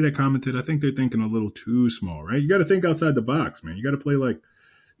 Everybody that commented, I think they're thinking a little too small, right? You got to think outside the box, man. You got to play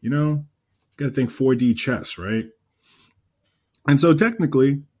got to think 4D chess, right? And so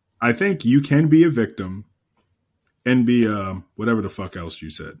technically, I think you can be a victim and be whatever the fuck else you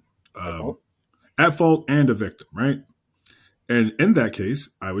said. At fault and a victim, right? And in that case,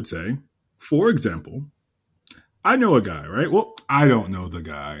 I would say, for example, I know a guy, right? Well, I don't know the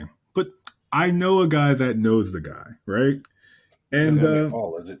guy, but I know a guy that knows the guy, right? And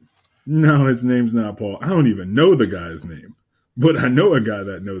Paul, is it? No, his name's not Paul. I don't even know the guy's name, but I know a guy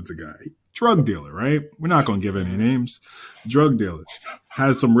that knows the guy. Drug dealer, right? We're not going to give any names. Drug dealer.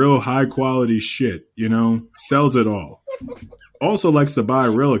 Has some real high quality shit, sells it all. Also likes to buy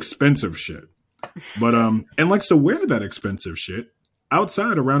real expensive shit. But and likes to wear that expensive shit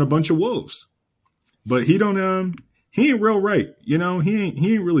outside around a bunch of wolves. But he ain't real right. He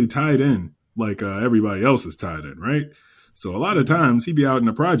ain't really tied in like everybody else is tied in, right? So a lot of times he be out in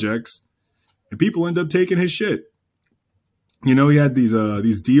the projects and people end up taking his shit. He had these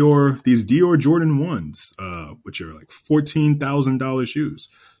Dior Jordan 1s, which are like $14,000 shoes.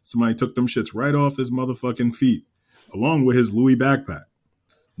 Somebody took them shits right off his motherfucking feet, along with his Louis backpack.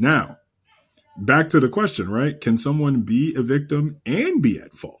 Now, back to the question, right? Can someone be a victim and be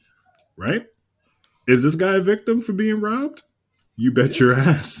at fault, right? Is this guy a victim for being robbed? You bet your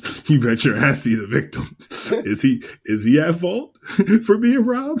ass. You bet your ass he's a victim. Is he at fault for being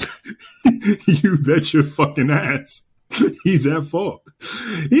robbed? You bet your fucking ass he's at fault.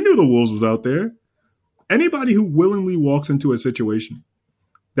 He knew the wolves was out there. Anybody who willingly walks into a situation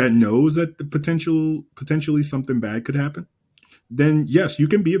that knows that the potentially something bad could happen, then yes, you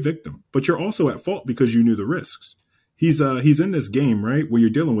can be a victim, but you're also at fault because you knew the risks. He's in this game, right, where you're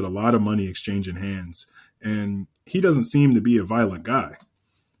dealing with a lot of money exchanging hands, and he doesn't seem to be a violent guy.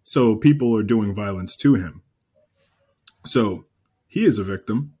 So people are doing violence to him. So he is a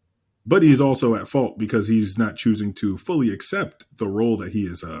victim, but he's also at fault because he's not choosing to fully accept the role that he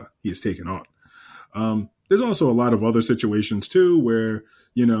is taken on. There's also a lot of other situations too where,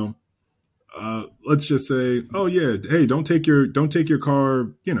 you know, let's just say, oh yeah, hey, don't take your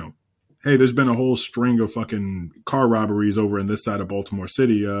car, you know, hey, there's been a whole string of fucking car robberies over in this side of Baltimore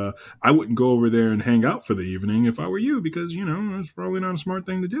City. I wouldn't go over there and hang out for the evening if I were you, because, you know, it's probably not a smart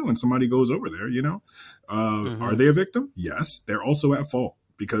thing to do when somebody goes over there, you know. Are they a victim? Yes. They're also at fault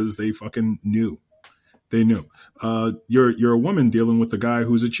because they fucking knew. They knew. You're a woman dealing with a guy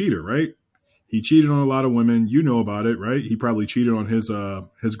who's a cheater, right? He cheated on a lot of women. You know about it, right? He probably cheated on his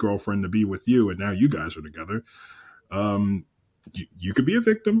girlfriend to be with you, and now you guys are together. You could be a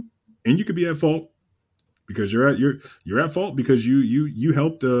victim. And you could be at fault because you're at fault because you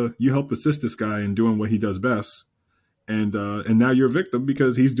helped assist this guy in doing what he does best, and now you're a victim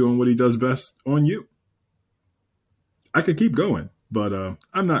because he's doing what he does best on you. I could keep going, but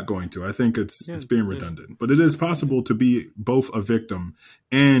I'm not going to. I think it's being redundant. But it is possible to be both a victim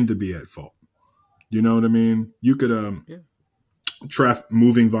and to be at fault. You know what I mean? You could traffic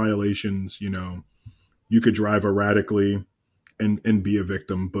moving violations. You know, you could drive erratically and be a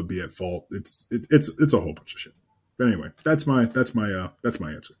victim, but be at fault. It's a whole bunch of shit. But anyway, that's my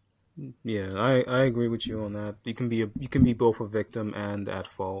answer. Yeah, I agree with you on that. You can be both a victim and at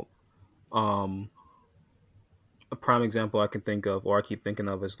fault. A prime example I can think of, or I keep thinking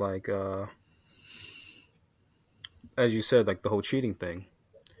of, is like, as you said, like the whole cheating thing.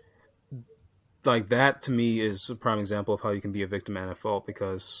 Like that to me is a prime example of how you can be a victim and at fault,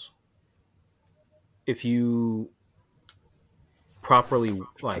 because if you properly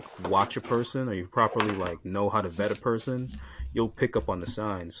like watch a person, or you properly like know how to vet a person, you'll pick up on the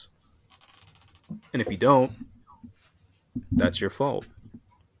signs. And if you don't, that's your fault.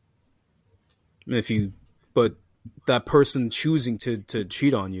 But that person choosing to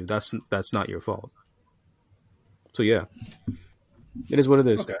cheat on you, that's not your fault. So yeah, it is what it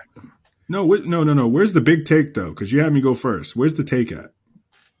is. Okay. No. Where's the big take though? Because you had me go first. Where's the take at?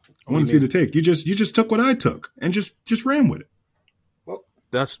 I want to see the take. You just took what I took and just ran with it.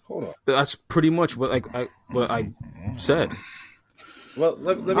 That's pretty much what I said. Well,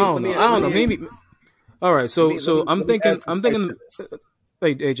 let me. I don't know. Maybe. All right. So I'm thinking.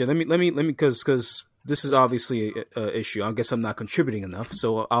 Hey, AJ, let me because this is obviously an issue. I guess I'm not contributing enough.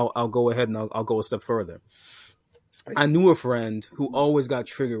 So I'll go ahead and I'll go a step further. I knew a friend who always got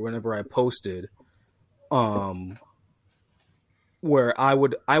triggered whenever I posted, where I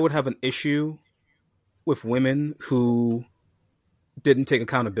would have an issue with women who didn't take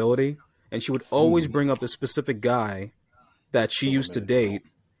accountability, and she would always bring up the specific guy that she used to date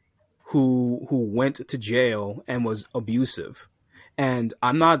who went to jail and was abusive. And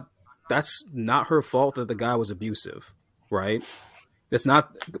that's not her fault that the guy was abusive, right?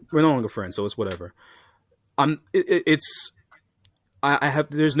 We're no longer friends, so it's whatever. There's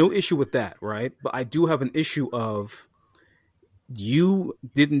no issue with that, right? But I do have an issue of, you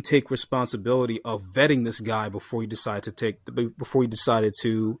didn't take responsibility of vetting this guy before you decided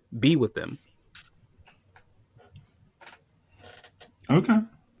to be with them. Okay.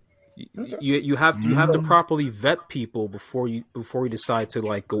 You have to properly vet people before you decide to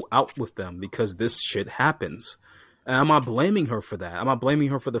like go out with them, because this shit happens. And I'm not blaming her for that. I'm not blaming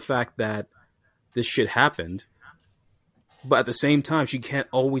her for the fact that this shit happened. But at the same time, she can't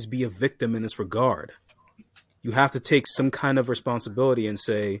always be a victim in this regard. You have to take some kind of responsibility and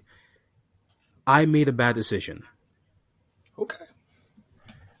say, I made a bad decision. Okay.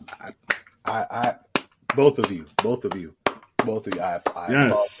 I both of you. I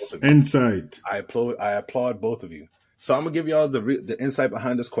yes, insight. I applaud both of you. So I'm gonna give y'all the insight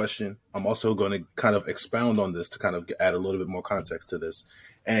behind this question. I'm also going to kind of expound on this to kind of add a little bit more context to this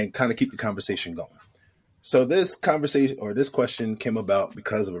and kind of keep the conversation going. So this conversation or this question came about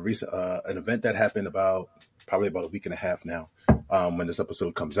because of a recent an event that happened probably about a week and a half now, when this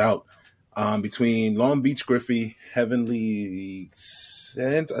episode comes out, between Long Beach Griffey, Heavenly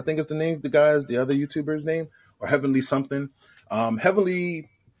Sant, I think is the name, the other YouTuber's name, or Heavenly something. Heavenly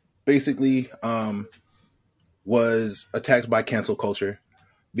basically was attacked by cancel culture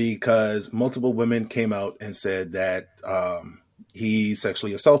because multiple women came out and said that he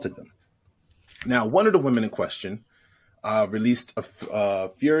sexually assaulted them. Now, one of the women in question released a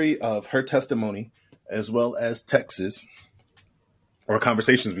fury of her testimony as well as texts or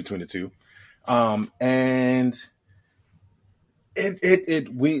conversations between the two. And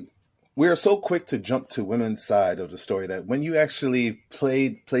we are so quick to jump to women's side of the story that when you actually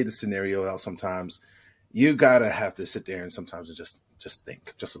play the scenario out, sometimes you gotta have to sit there and sometimes just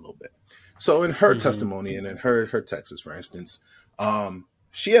think just a little bit. So in her testimony and in her texts, for instance,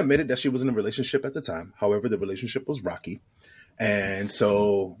 she admitted that she was in a relationship at the time. However, the relationship was rocky. And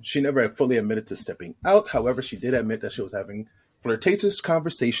so she never had fully admitted to stepping out. However, she did admit that she was having flirtatious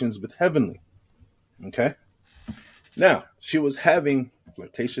conversations with Heavenly. Okay. Now, she was having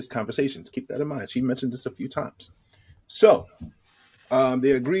flirtatious conversations. Keep that in mind. She mentioned this a few times. So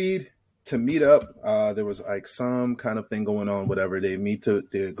they agreed to meet up. There was like some kind of thing going on, whatever. They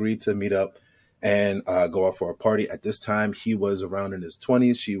agreed to meet up and go out for a party. At this time, he was around in his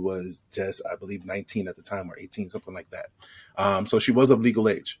 20s. She was just, I believe, 19 at the time or 18, something like that. So she was of legal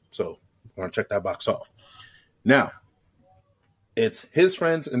age. So I want to check that box off. Now, it's his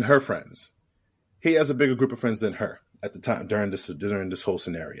friends and her friends. He has a bigger group of friends than her at the time during this whole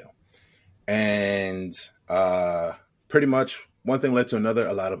scenario. And pretty much one thing led to another.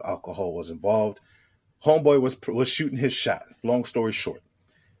 A lot of alcohol was involved. Homeboy was shooting his shot. Long story short,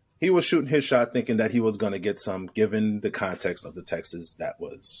 he was shooting his shot thinking that he was going to get some, given the context of the texts that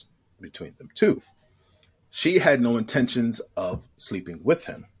was between them two. She had no intentions of sleeping with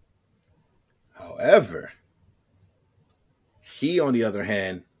him. However, he, on the other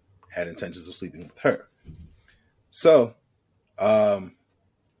hand, had intentions of sleeping with her. So, a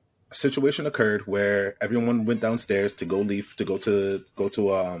situation occurred where everyone went downstairs to go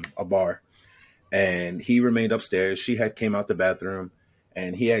to a bar, and he remained upstairs. She had came out the bathroom,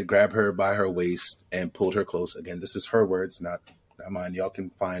 and he had grabbed her by her waist and pulled her close. Again, this is her words, not mine. Y'all can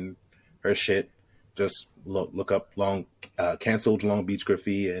find her shit. Just look up canceled Long Beach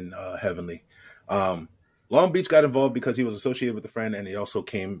Graffiti and Heavenly. Long Beach got involved because he was associated with a friend, and he also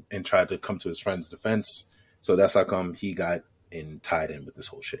came and tried to come to his friend's defense. So that's how come he got tied in with this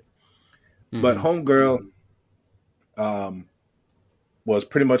whole shit. Mm-hmm. But homegirl was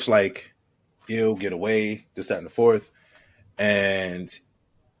pretty much like, ew, get away, this, that, and the fourth. And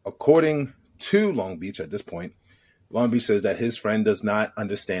according to Long Beach at this point, Long Beach says that his friend does not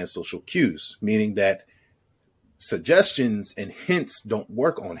understand social cues, meaning that suggestions and hints don't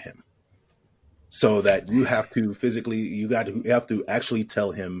work on him. So that you have to you have to actually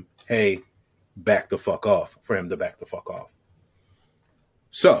tell him, hey, back the fuck off, for him to back the fuck off.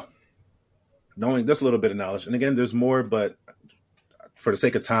 So, knowing this little bit of knowledge, and again, there's more, but for the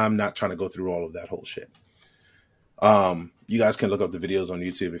sake of time, not trying to go through all of that whole shit. You guys can look up the videos on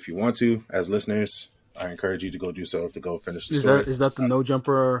YouTube if you want to. As listeners, I encourage you to go do so, to go finish the story. Is that the No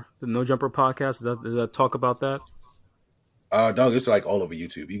Jumper podcast? Does that talk about that? Dog, it's like all over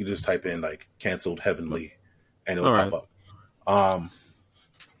YouTube. You can just type in like canceled Heavenly and it'll pop up.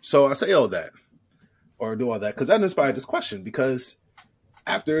 So I say all that or do all that because that inspired this question, because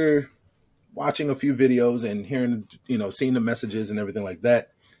after watching a few videos and hearing, seeing the messages and everything like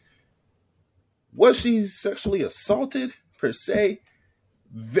that, was she sexually assaulted per se?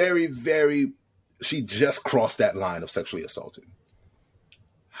 Very, very, she just crossed that line of sexually assaulted.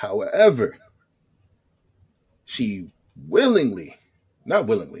 However, she willingly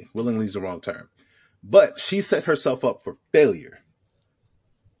is the wrong term, but she set herself up for failure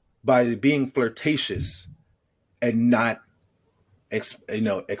by being flirtatious and not,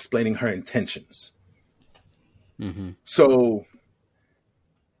 explaining her intentions. Mm-hmm. So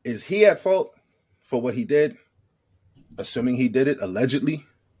is he at fault for what he did? Assuming he did it allegedly.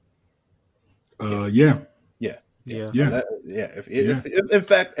 Yeah. If in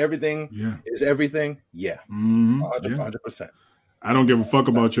fact everything is everything, 100%. I don't give a fuck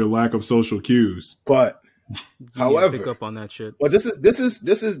about your lack of social cues. But however, pick up on that shit. Well, this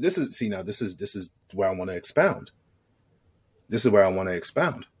is see, now this is where I want to expound. This is where I want to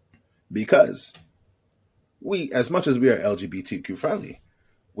expound, because we, as much as we are LGBTQ friendly,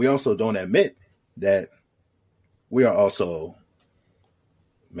 we also don't admit that we are also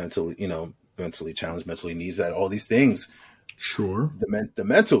mentally challenged, mentally needs that, all these things. Sure. The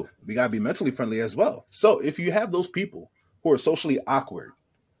mental, we gotta be mentally friendly as well. So if you have those people who are socially awkward,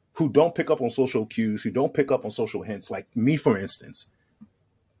 who don't pick up on social cues, who don't pick up on social hints, like me, for instance,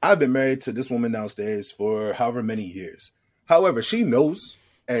 I've been married to this woman downstairs for however many years. However, she knows,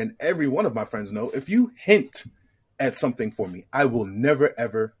 and every one of my friends know, if you hint at something for me, I will never,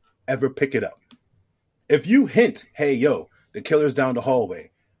 ever ever pick it up. If you hint, hey, yo, the killer's down the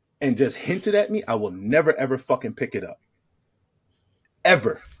hallway, and just hinted at me, I will never, ever fucking pick it up.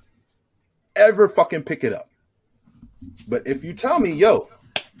 Ever. Ever fucking pick it up. But if you tell me, yo,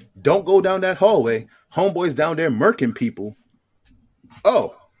 don't go down that hallway, homeboy's down there murking people,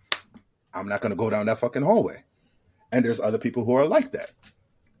 oh, I'm not going to go down that fucking hallway. And there's other people who are like that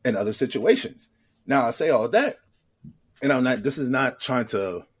in other situations. Now, I say all that, and this is not trying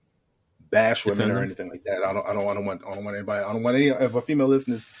to bash women or anything like that. I don't want anybody, I don't want any of our female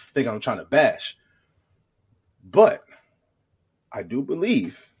listeners think I'm trying to bash. But I do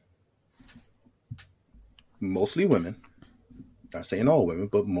believe mostly women, not saying all women,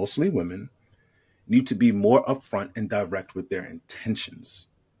 but mostly women need to be more upfront and direct with their intentions.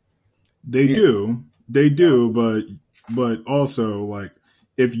 They do, but also, like,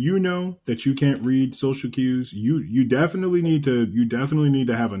 if you know that you can't read social cues, you definitely need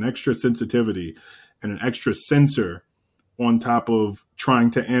to have an extra sensitivity and an extra sensor on top of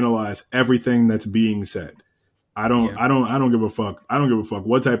trying to analyze everything that's being said. I don't give a fuck. I don't give a fuck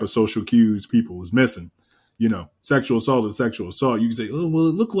what type of social cues people is missing. You know, sexual assault is sexual assault. You can say, oh, well,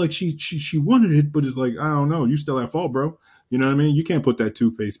 it looked like she wanted it, but it's like, I don't know. You still at fault, bro. You know what I mean? You can't put that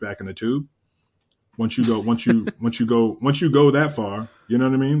toothpaste back in the tube. Once you go that far, you know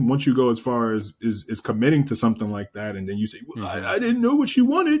what I mean? Once you go as far as is committing to something like that, and then you say, well, I didn't know what she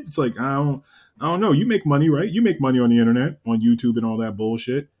wanted. It's like, I don't know. You make money, right? You make money on the internet, on YouTube and all that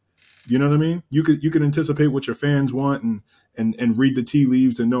bullshit. You know what I mean? You could anticipate what your fans want and read the tea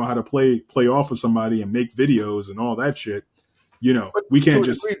leaves and know how to play off of somebody and make videos and all that shit. You know, but we can't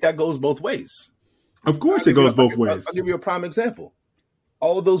just... That goes both ways. Of course it goes both ways. I'll give you a prime example.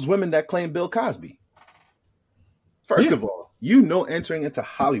 All of those women that claim Bill Cosby. First of all, you know, entering into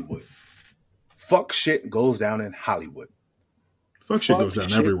Hollywood, fuck shit goes down in Hollywood. Fuck shit goes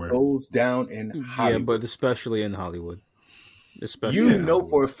down everywhere. Goes down in Hollywood. Yeah, but especially in Hollywood. You know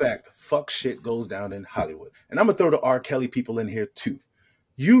for a fact, fuck shit goes down in Hollywood. And I'm going to throw the R. Kelly people in here too.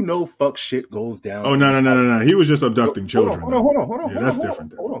 You know fuck shit goes down. Oh, no. He was just abducting children. Hold on. That's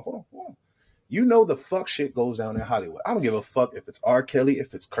different. Hold on. You know the fuck shit goes down in Hollywood. I don't give a fuck if it's R. Kelly,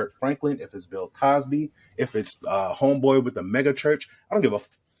 if it's Kurt Franklin, if it's Bill Cosby, if it's homeboy with the mega church. I don't give a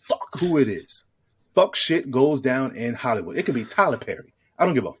fuck who it is. Fuck shit goes down in Hollywood. It could be Tyler Perry. I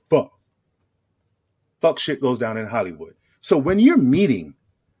don't give a fuck. Fuck shit goes down in Hollywood. So when you're meeting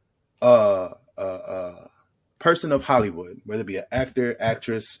a person of Hollywood, whether it be an actor,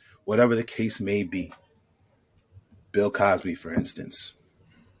 actress, whatever the case may be, Bill Cosby, for instance,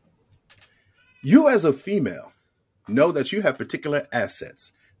 you as a female know that you have particular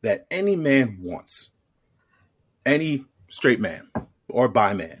assets that any man wants, any straight man or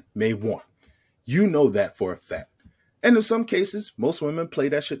bi man may want. You know that for a fact. And in some cases, most women play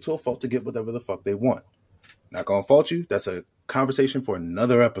that shit to a fault to get whatever the fuck they want. Not gonna fault you. That's a conversation for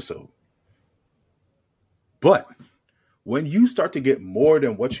another episode. But when you start to get more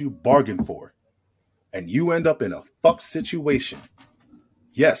than what you bargained for, and you end up in a fucked situation,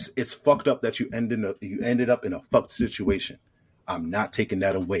 yes, it's fucked up that you ended up in a fucked situation. I'm not taking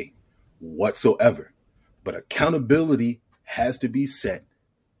that away whatsoever. But accountability has to be set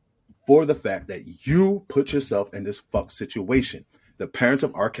for the fact that you put yourself in this fucked situation. The parents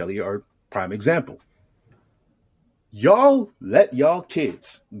of R. Kelly are a prime example. Y'all let y'all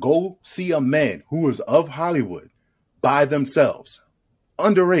kids go see a man who is of Hollywood by themselves,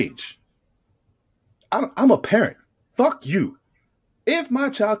 underage. I'm a parent. Fuck you. If my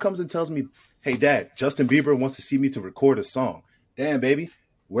child comes and tells me, hey, Dad, Justin Bieber wants to see me to record a song. Damn, baby,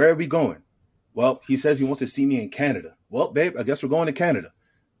 where are we going? Well, he says he wants to see me in Canada. Well, babe, I guess we're going to Canada.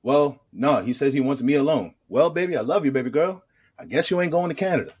 Well, no, he says he wants me alone. Well, baby, I love you, baby girl. I guess you ain't going to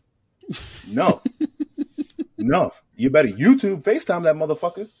Canada. No. No. You better YouTube FaceTime that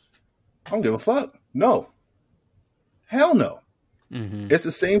motherfucker. I don't give a fuck. No. Hell no. Mm-hmm. It's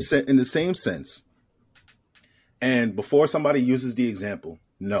the same in the same sense. And before somebody uses the example,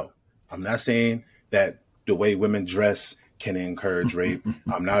 no, I'm not saying that the way women dress can encourage rape.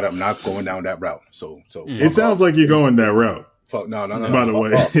 I'm not going down that route. So it sounds like you're going that route. Fuck no. By the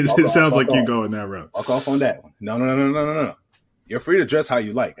way, it sounds like you're going that route. Fuck off on that one. No. You're free to dress how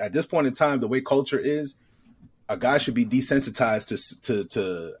you like. At this point in time, the way culture is, a guy should be desensitized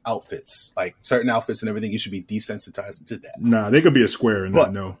to outfits, like certain outfits and everything. You should be desensitized to that. Nah, they could be a square and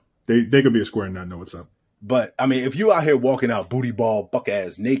not know. They could be a square and not know what's up. But I mean, if you out here walking out booty ball, buck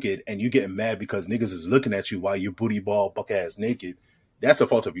ass naked, and you getting mad because niggas is looking at you while you're booty ball, buck ass naked, that's a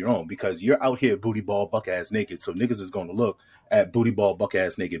fault of your own, because you're out here booty ball, buck ass naked. So niggas is going to look at booty ball, buck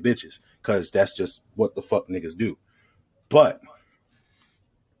ass naked bitches, because that's just what the fuck niggas do. But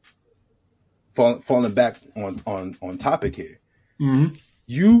falling back on topic here. Mm-hmm.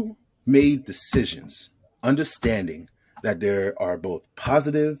 You made decisions, understanding that there are both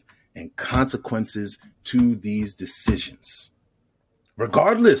positive and consequences to these decisions.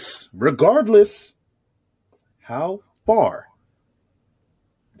 Regardless how far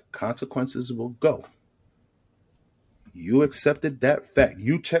the consequences will go. You accepted that fact.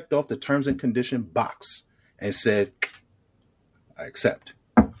 You checked off the terms and condition box and said, I accept,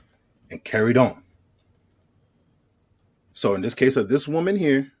 and carried on. So in this case of this woman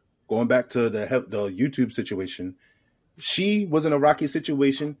here, going back to the YouTube situation, she was in a rocky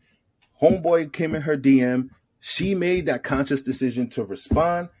situation. Homeboy came in her DM. She made that conscious decision to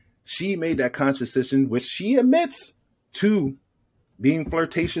respond. She made that conscious decision, which she admits to being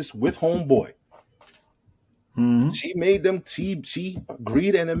flirtatious with Homeboy. Mm-hmm. She made them. She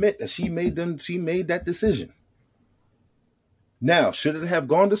agreed and admit that she made that decision. Now, should it have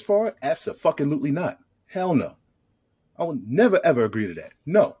gone this far? Absolutely not. Hell no. I would never ever agree to that.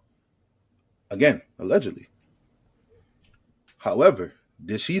 No. Again, allegedly. However,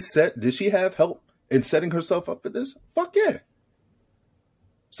 did she have help in setting herself up for this? Fuck yeah.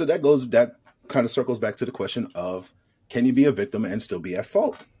 So that kind of circles back to the question of, can you be a victim and still be at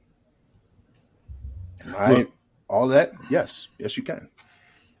fault? All that, yes, you can.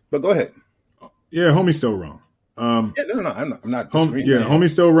 But go ahead. Yeah, homie's still wrong. No, I'm not disagreeing.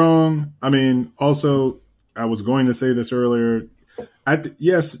 Homie's still wrong. I mean, also, I was going to say this earlier.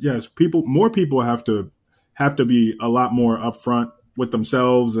 Yes, more people have to be a lot more upfront with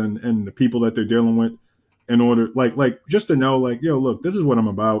themselves and the people that they're dealing with in order, like just to know, like, yo, look, this is what I'm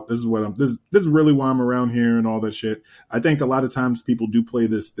about. This is really why I'm around here and all that shit. I think a lot of times people do play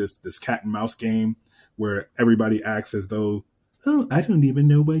this cat and mouse game where everybody acts as though, oh, I don't even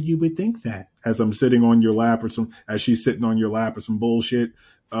know why you would think that, as I'm sitting on your lap as she's sitting on your lap or some bullshit.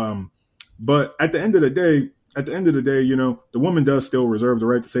 But at the end of the day, you know, the woman does still reserve the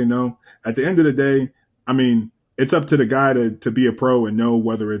right to say no. At the end of the day, I mean, it's up to the guy to be a pro and know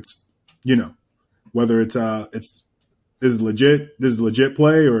whether it's, you know, whether it's this is legit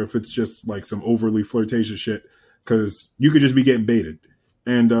play, or if it's just like some overly flirtatious shit, because you could just be getting baited.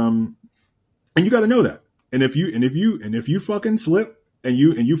 And you got to know that. And if you fucking slip and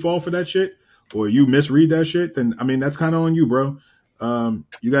you fall for that shit, or you misread that shit, then I mean, that's kind of on you, bro.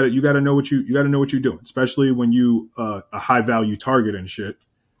 You gotta know what you're doing, especially when you a high value target and shit.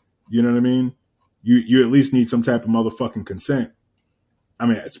 You know what I mean? You at least need some type of motherfucking consent. I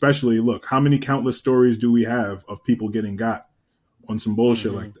mean, especially, look, how many countless stories do we have of people getting got on some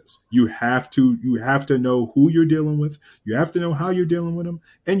bullshit like this? You have to know who you're dealing with. You have to know how you're dealing with them,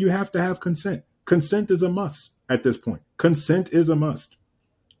 and you have to have consent. Consent is a must at this point. Consent is a must.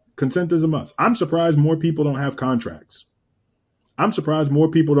 I'm surprised more people don't have contracts. I'm surprised more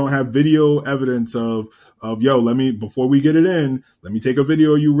people don't have video evidence of yo, before we get it in, let me take a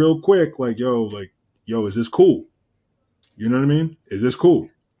video of you real quick. Like, yo, is this cool? You know what I mean? Is this cool?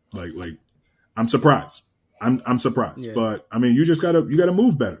 Like, I'm surprised. I'm surprised. Yeah. But I mean, you gotta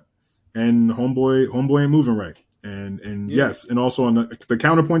move better. And homeboy ain't moving right. And yes, and also on the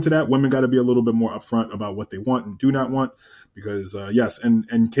counterpoint to that, women got to be a little bit more upfront about what they want and do not want, because yes,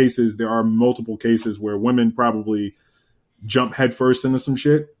 and cases, there are multiple cases where women probably jump headfirst into some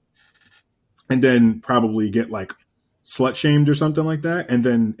shit and then probably get like slut shamed or something like that, and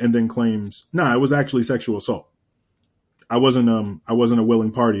then claims, it was actually sexual assault. I wasn't a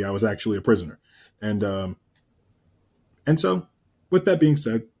willing party. I was actually a prisoner. And so with that being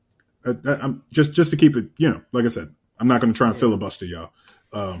said, I'm just to keep it, you know, like I said, I'm not going to try and filibuster y'all.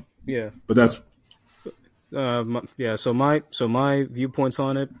 But that's So my viewpoints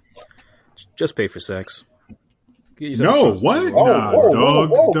on it: just pay for sex. No, what?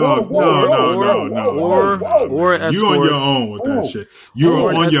 Dog. No. Or escort. You on your own with that shit.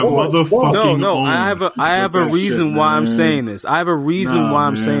 You're on your motherfucking own. No. I have a reason why I'm saying this. I have a reason why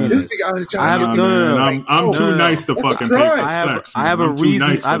I'm saying this. I'm too nice to fucking pay for sex. I have a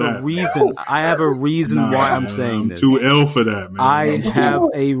reason. I have a reason why I'm saying this. I'm too ill for that, man. I have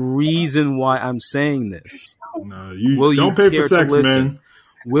a reason why I'm saying this. You don't pay for sex, man.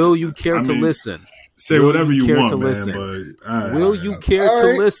 Will you care to listen? Say whatever you want, man. But will you care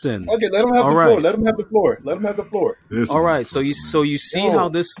to listen? Okay, let him have the floor. Let him have the floor. All right. So you see how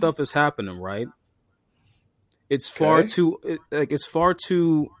this stuff is happening, right? It's far too.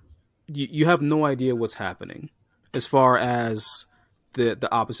 You have no idea what's happening as far as the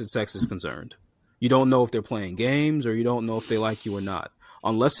opposite sex is concerned. You don't know if they're playing games, or you don't know if they like you or not,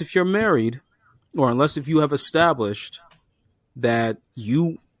 unless if you're married, or unless if you have established that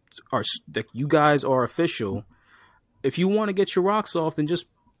you guys are official. If you want to get your rocks off, then just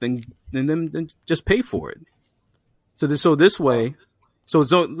then just pay for it. So this way,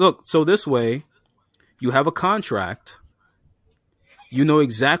 you have a contract. You know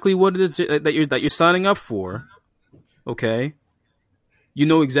exactly what it is that you're signing up for. Okay, you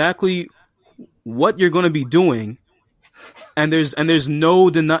know exactly what you're going to be doing, and there's no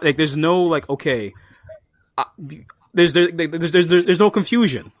there's no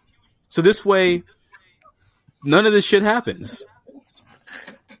confusion. So this way, none of this shit happens.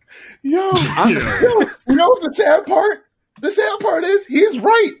 You know what's the sad part? The sad part is he's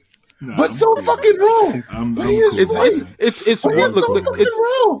right, but so fucking wrong. It's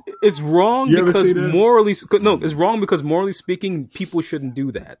wrong because it's wrong because morally speaking, people shouldn't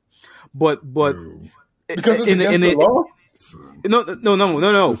do that. But because it's against the law. No.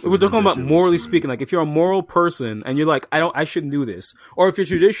 We're talking about morally speaking. Like if you're a moral person and you're like, I shouldn't do this, or if you're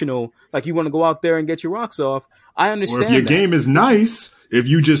traditional, like you want to go out there and get your rocks off, I understand. Or if your game is nice, if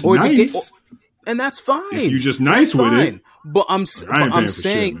you just nice, and that's fine. If you just nice with it. But I'm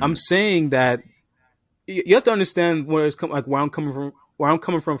saying that you have to understand where I'm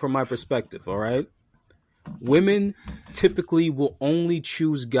coming from my perspective. All right, women typically will only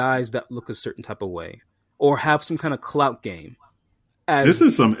choose guys that look a certain type of way or have some kind of clout game. This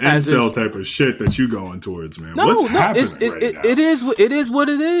is some incel type of shit that you going towards, man. What's happening right now? It is what it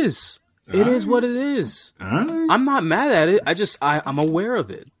is. It is what it is. I'm not mad at it. I'm aware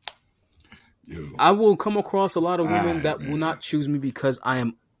of it. I will come across a lot of women that will not choose me because I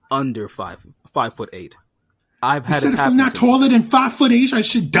am under 5'8". I've had it happen. If I'm not taller than 5'8", I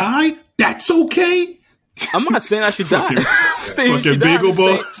should die. That's okay. I'm not saying I should die. Fucking bagel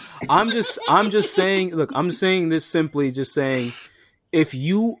balls. I'm just saying. Look, I'm saying this simply, just saying, if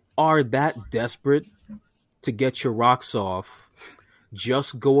you are that desperate to get your rocks off,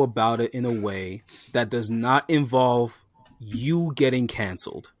 just go about it in a way that does not involve you getting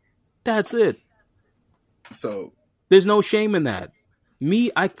canceled. That's it. So there's no shame in that.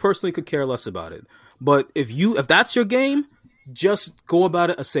 Me, I personally could care less about it. But if that's your game, just go about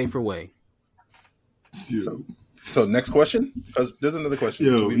it a safer way. So next question, because there's another question.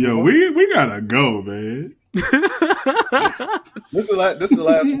 We gotta go, man. This is the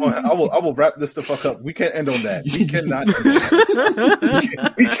last one. I will wrap this the fuck up. We can't end on that. We cannot.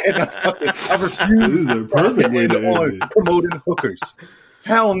 We cannot. I refuse. This is a perfect way to end it. Promoting hookers.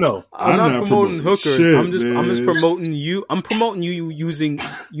 Hell no. I'm not promoting hookers. Shit, I'm just promoting you. I'm promoting you using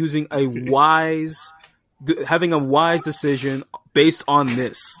having a wise decision based on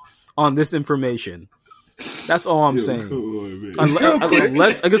this information. That's all I'm saying.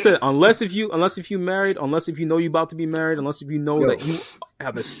 Unless, like I said, unless if you married, unless if you know you're about to be married, unless if you know that you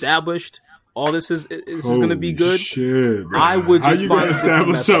have established all this is going to be good. Shit, I would just how you going to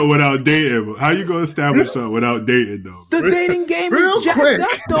establish something without dating? How you going to establish something without dating though? The dating game is jacked up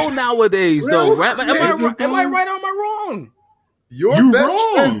though nowadays. Though, right? Am I right or am I wrong? Your best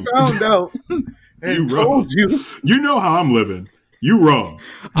friend found out and told you. You know how I'm living. You wrong.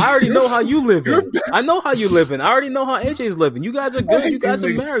 I already know how you living. I know how you living. I already know how AJ's living. You guys are good. You guys are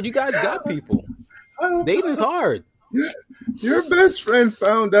married. You guys got people. Dating is hard. Your best friend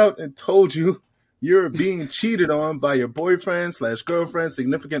found out and told you you're being cheated on by your boyfriend/girlfriend,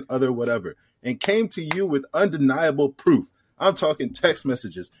 significant other, whatever, and came to you with undeniable proof. I'm talking text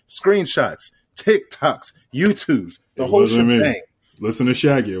messages, screenshots, TikToks, YouTubes, the whole shebang. Listen to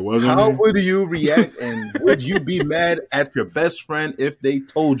Shaggy. It wasn't How me. would you react, and would you be mad at your best friend if they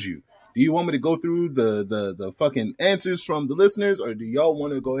told you? Do you want me to go through the fucking answers from the listeners, or do y'all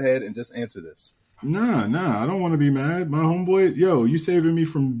want to go ahead and just answer this? Nah, I don't want to be mad. My homeboy, you saving me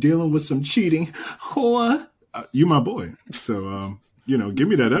from dealing with some cheating. Whore. You my boy. So, give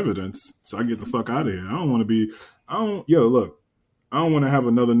me that evidence so I get the fuck out of here. I don't want to be, look, I don't want to have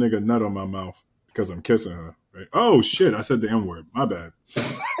another nigga nut on my mouth because I'm kissing her. Right? Oh shit! I said the N word. My bad.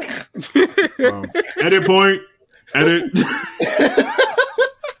 Edit point. Edit.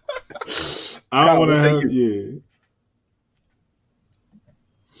 I don't want to have. Yeah.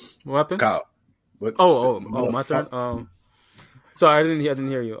 What happened? Kyle. What? Oh, my turn. Sorry, I didn't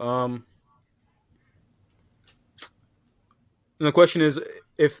hear you. And the question is,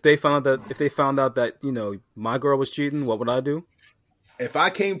 if they found out that my girl was cheating, what would I do? If I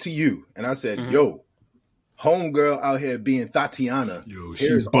came to you and I said, "Yo, homegirl out here being Tatiana. Yo,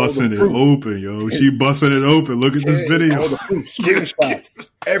 she's busting it open, yo. She busting it open. Look at this video. All the proof, screenshots,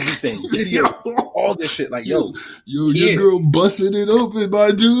 everything, video, all this shit. Like, yo, your girl busting it open, my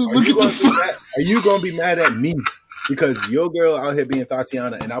dude. Look at the fuck. Are you going to be mad at me because your girl out here being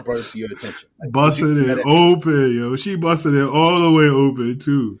Tatiana and I brought it to your attention? Like, busting it open, yo. She busting it all the way open,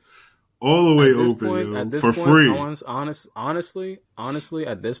 too. all the way open for free. Honestly,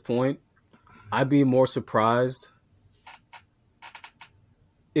 at this point, I'd be more surprised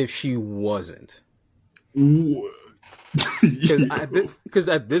if she wasn't. Because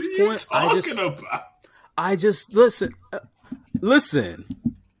at this point, I just listen.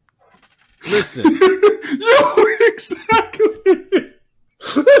 Yo, exactly.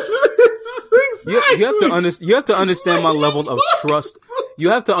 You have to understand my level of trust. You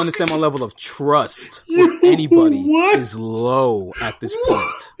have to understand my level of trust with anybody is low at this point.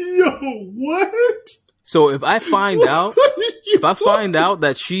 Yo, what? So if I find out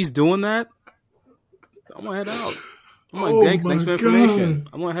that she's doing that, I'm gonna head out. I'm like, thanks for information.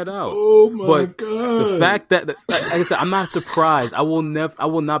 I'm gonna head out. Oh my god! The fact that, like I said, I'm not surprised. I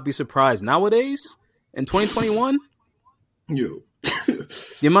will not be surprised nowadays in 2021. Yo,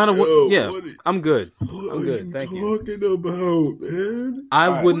 the amount of I'm good. I'm good. Thank you. What are you talking about, man?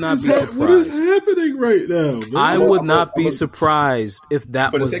 I would not be surprised. What is happening right now, man? I would not be surprised if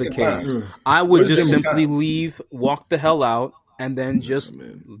that was the case. I would just simply leave, walk the hell out, and then just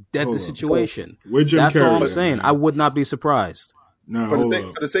dead the situation. That's all I'm saying. I would not be surprised. No, for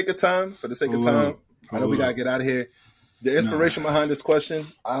the sake of time, I know we gotta get out of here. The inspiration behind this question,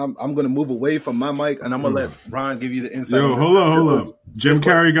 I'm gonna move away from my mic, and I'm gonna let Ron give you the insight. Yo, hold on. Jim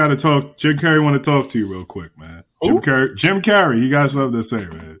Carrey got to talk. Jim Carrey want to talk to you real quick, man. Jim Carrey, he got something to say,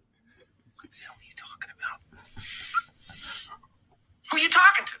 man. Who you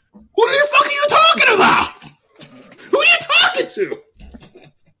talking to? Who the fuck are you talking about? Who are you talking to?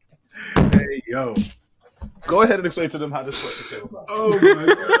 Hey, yo. Go ahead and explain to them how this question came about. Oh,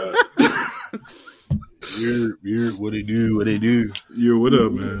 my God. Weird. What they do? Yo, what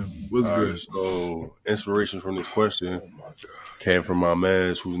up, man? What's good? So, inspiration from this question came from my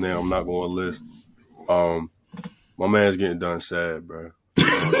man's whose name I'm not going to list. My man's getting done sad, bro.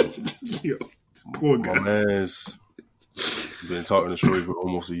 Yo, poor guy. My man's been talking to Shorty for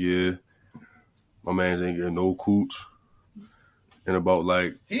almost a year. My man's ain't getting no cooch. And about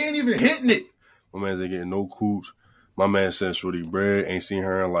he ain't even hitting it. My man's ain't getting no cooch. My man sent Shorty bread. Ain't seen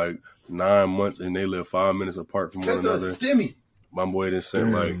her in 9 months, and they live 5 minutes apart from one another. Stimmy. My boy done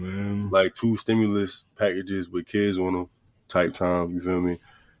sent like 2 stimulus packages with kids on them type time. You feel me?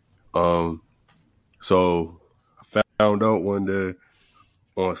 So I found out one day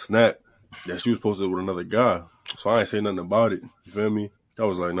on Snap that she was posted with another guy. So I ain't say nothing about it. You feel me? I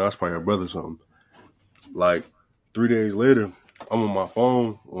was like, it's probably her brother or something. 3 days later, I'm on my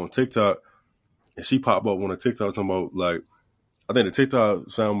phone on TikTok, and she popped up on a TikTok talking about I think the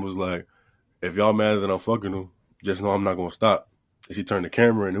TikTok sound was like, if y'all mad that I'm fucking him, just know I'm not gonna stop. And she turned the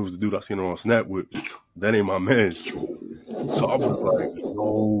camera, and it was the dude I seen her on Snap with. That ain't my man. So I was like,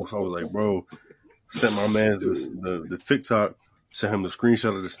 no. So I was like, bro, sent my man the TikTok, sent him the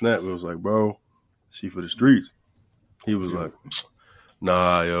screenshot of the Snap. It was like, bro, she for the streets. He was like,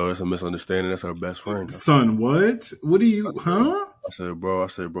 nah, yo, it's a misunderstanding. That's her best friend. Son, what? What do you, huh? I said, bro,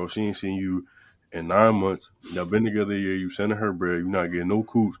 she ain't seen you in 9 months. Y'all been together a year. You sending her bread. You not getting no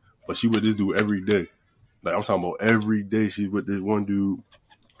cooch. But she with this dude every day. I'm talking about every day she's with this one dude.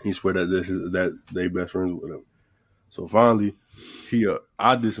 He swear that they best friends with him. So finally,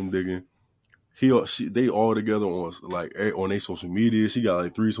 I did some digging. They all together on their social media. She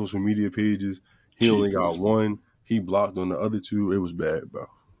got 3 social media pages. He only got 1. He blocked on the other 2. It was bad, bro.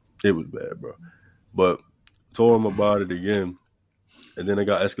 But told him about it again, and then it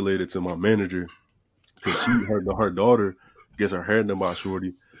got escalated to my manager because her daughter gets her hair done by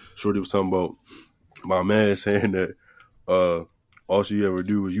Shorty. Shorty was talking about my man saying that all she ever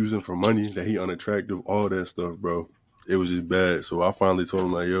do was use him for money, that he unattractive, all that stuff, bro. It was just bad. So I finally told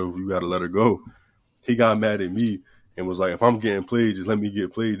him yo, you gotta let her go. He got mad at me and was like, if I'm getting played, just let me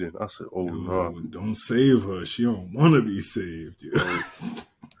get played then. I said, no. Don't save her. She don't want to be saved.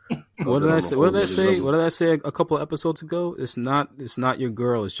 What did I say? What did I say a couple of episodes ago? It's not your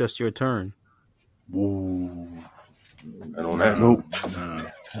girl. It's just your turn. Ooh. And on that note,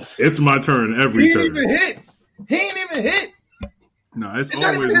 it's my turn every turn. He ain't even hit. No, it's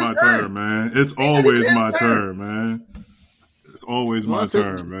always my turn, man. It's always my turn, man. It's always my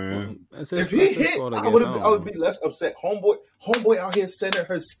turn, man. If he hit, I would be less upset. Homeboy out here sending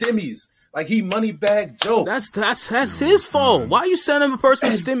her stimmies like he money bag Joe. That's his fault. Why are you sending a person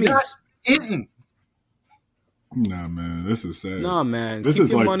stimmies? Hitting. Nah, man, this is sad. Nah, man, this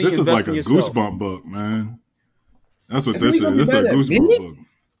is like a goosebump book, man. That's what this is. This is a goosebump book.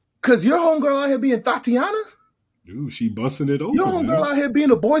 Cause your homegirl out here being Tatiana. Dude, she busting it open. Your homegirl out here being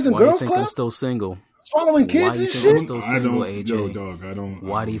a Boys and Girls Club. I'm still single. Swallowing kids and shit. I'm still single, AJ? Yo, dog, I don't.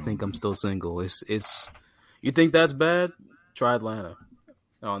 Why do you think I'm still single? It's. You think that's bad? Try Atlanta.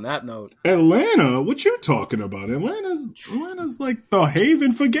 On that note, Atlanta, what you talking about? Atlanta's like the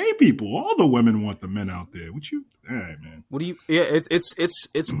haven for gay people. All the women want the men out there. What you? All right, man. what do you? Yeah,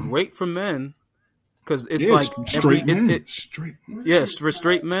 it's great for men because it's Yeah, like straight every, men. it, Straight. yes, for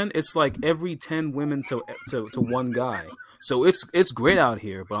straight men, it's like every 10 women to one guy. So it's great out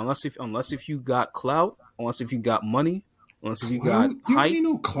here, but unless if you got clout, unless if you got money, unless if you got Clout? You height. ain't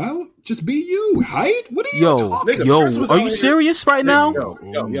no clout. Just be you. Height? What are you Yo, talking Nigga, yo, Chris was are out you here- serious right now? Yo.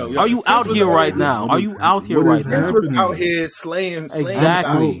 Are you out Chris was here out right here- now? What Are is- you out here what right is now? Chris was happening? out here slaying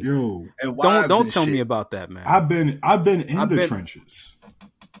Exactly. guys Yo, and wives Don't and tell me shit. about that, man. I've been in I've the been- trenches.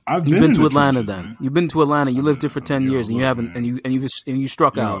 I've You've been been in to the Atlanta, trenches, then. man. You've been to Atlanta. You lived there for 10 Yo, years, and you look, haven't, man. and you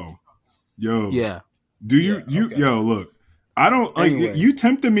struck out. Yo. Yeah. Do you okay. yo look? I don't like Anyway. you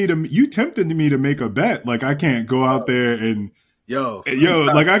tempted me to make a bet. Like I can't go out there and Yo,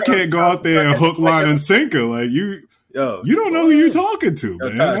 like I can't go out there and hook, line, and sinker. Like you don't know who you're talking to, Yo,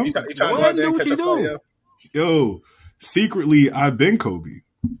 man. Ty, you trying to Go go ahead out and there do and what catch you a fight, do. Yo, secretly I've been Kobe.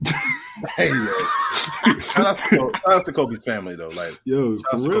 Hey, yo. Shout out to Kobe's family though. Like, Yo, Shout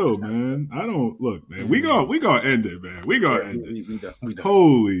out for to real, Kobe's man. I don't look, man. We gonna end it, man. We gonna end it. we done.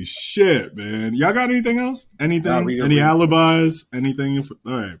 Holy shit, man. Y'all got anything else? Anything? Nah, we- Any alibis? Anything?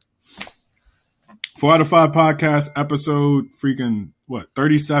 All right. 4 out of 5 podcast episode freaking what?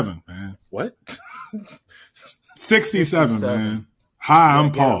 37, man. What? 67, 67. man. Hi, I'm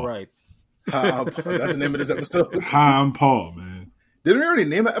Get it Paul. right. That's the name of this episode. Hi, I'm Paul, man. Did we already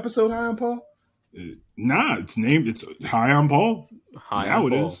name an episode High on Paul? Nah, it's Hi, I'm Paul. Hi, Now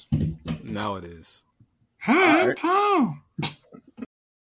I'm it Paul. is. Now it is. Hi, I'm Alright. Paul.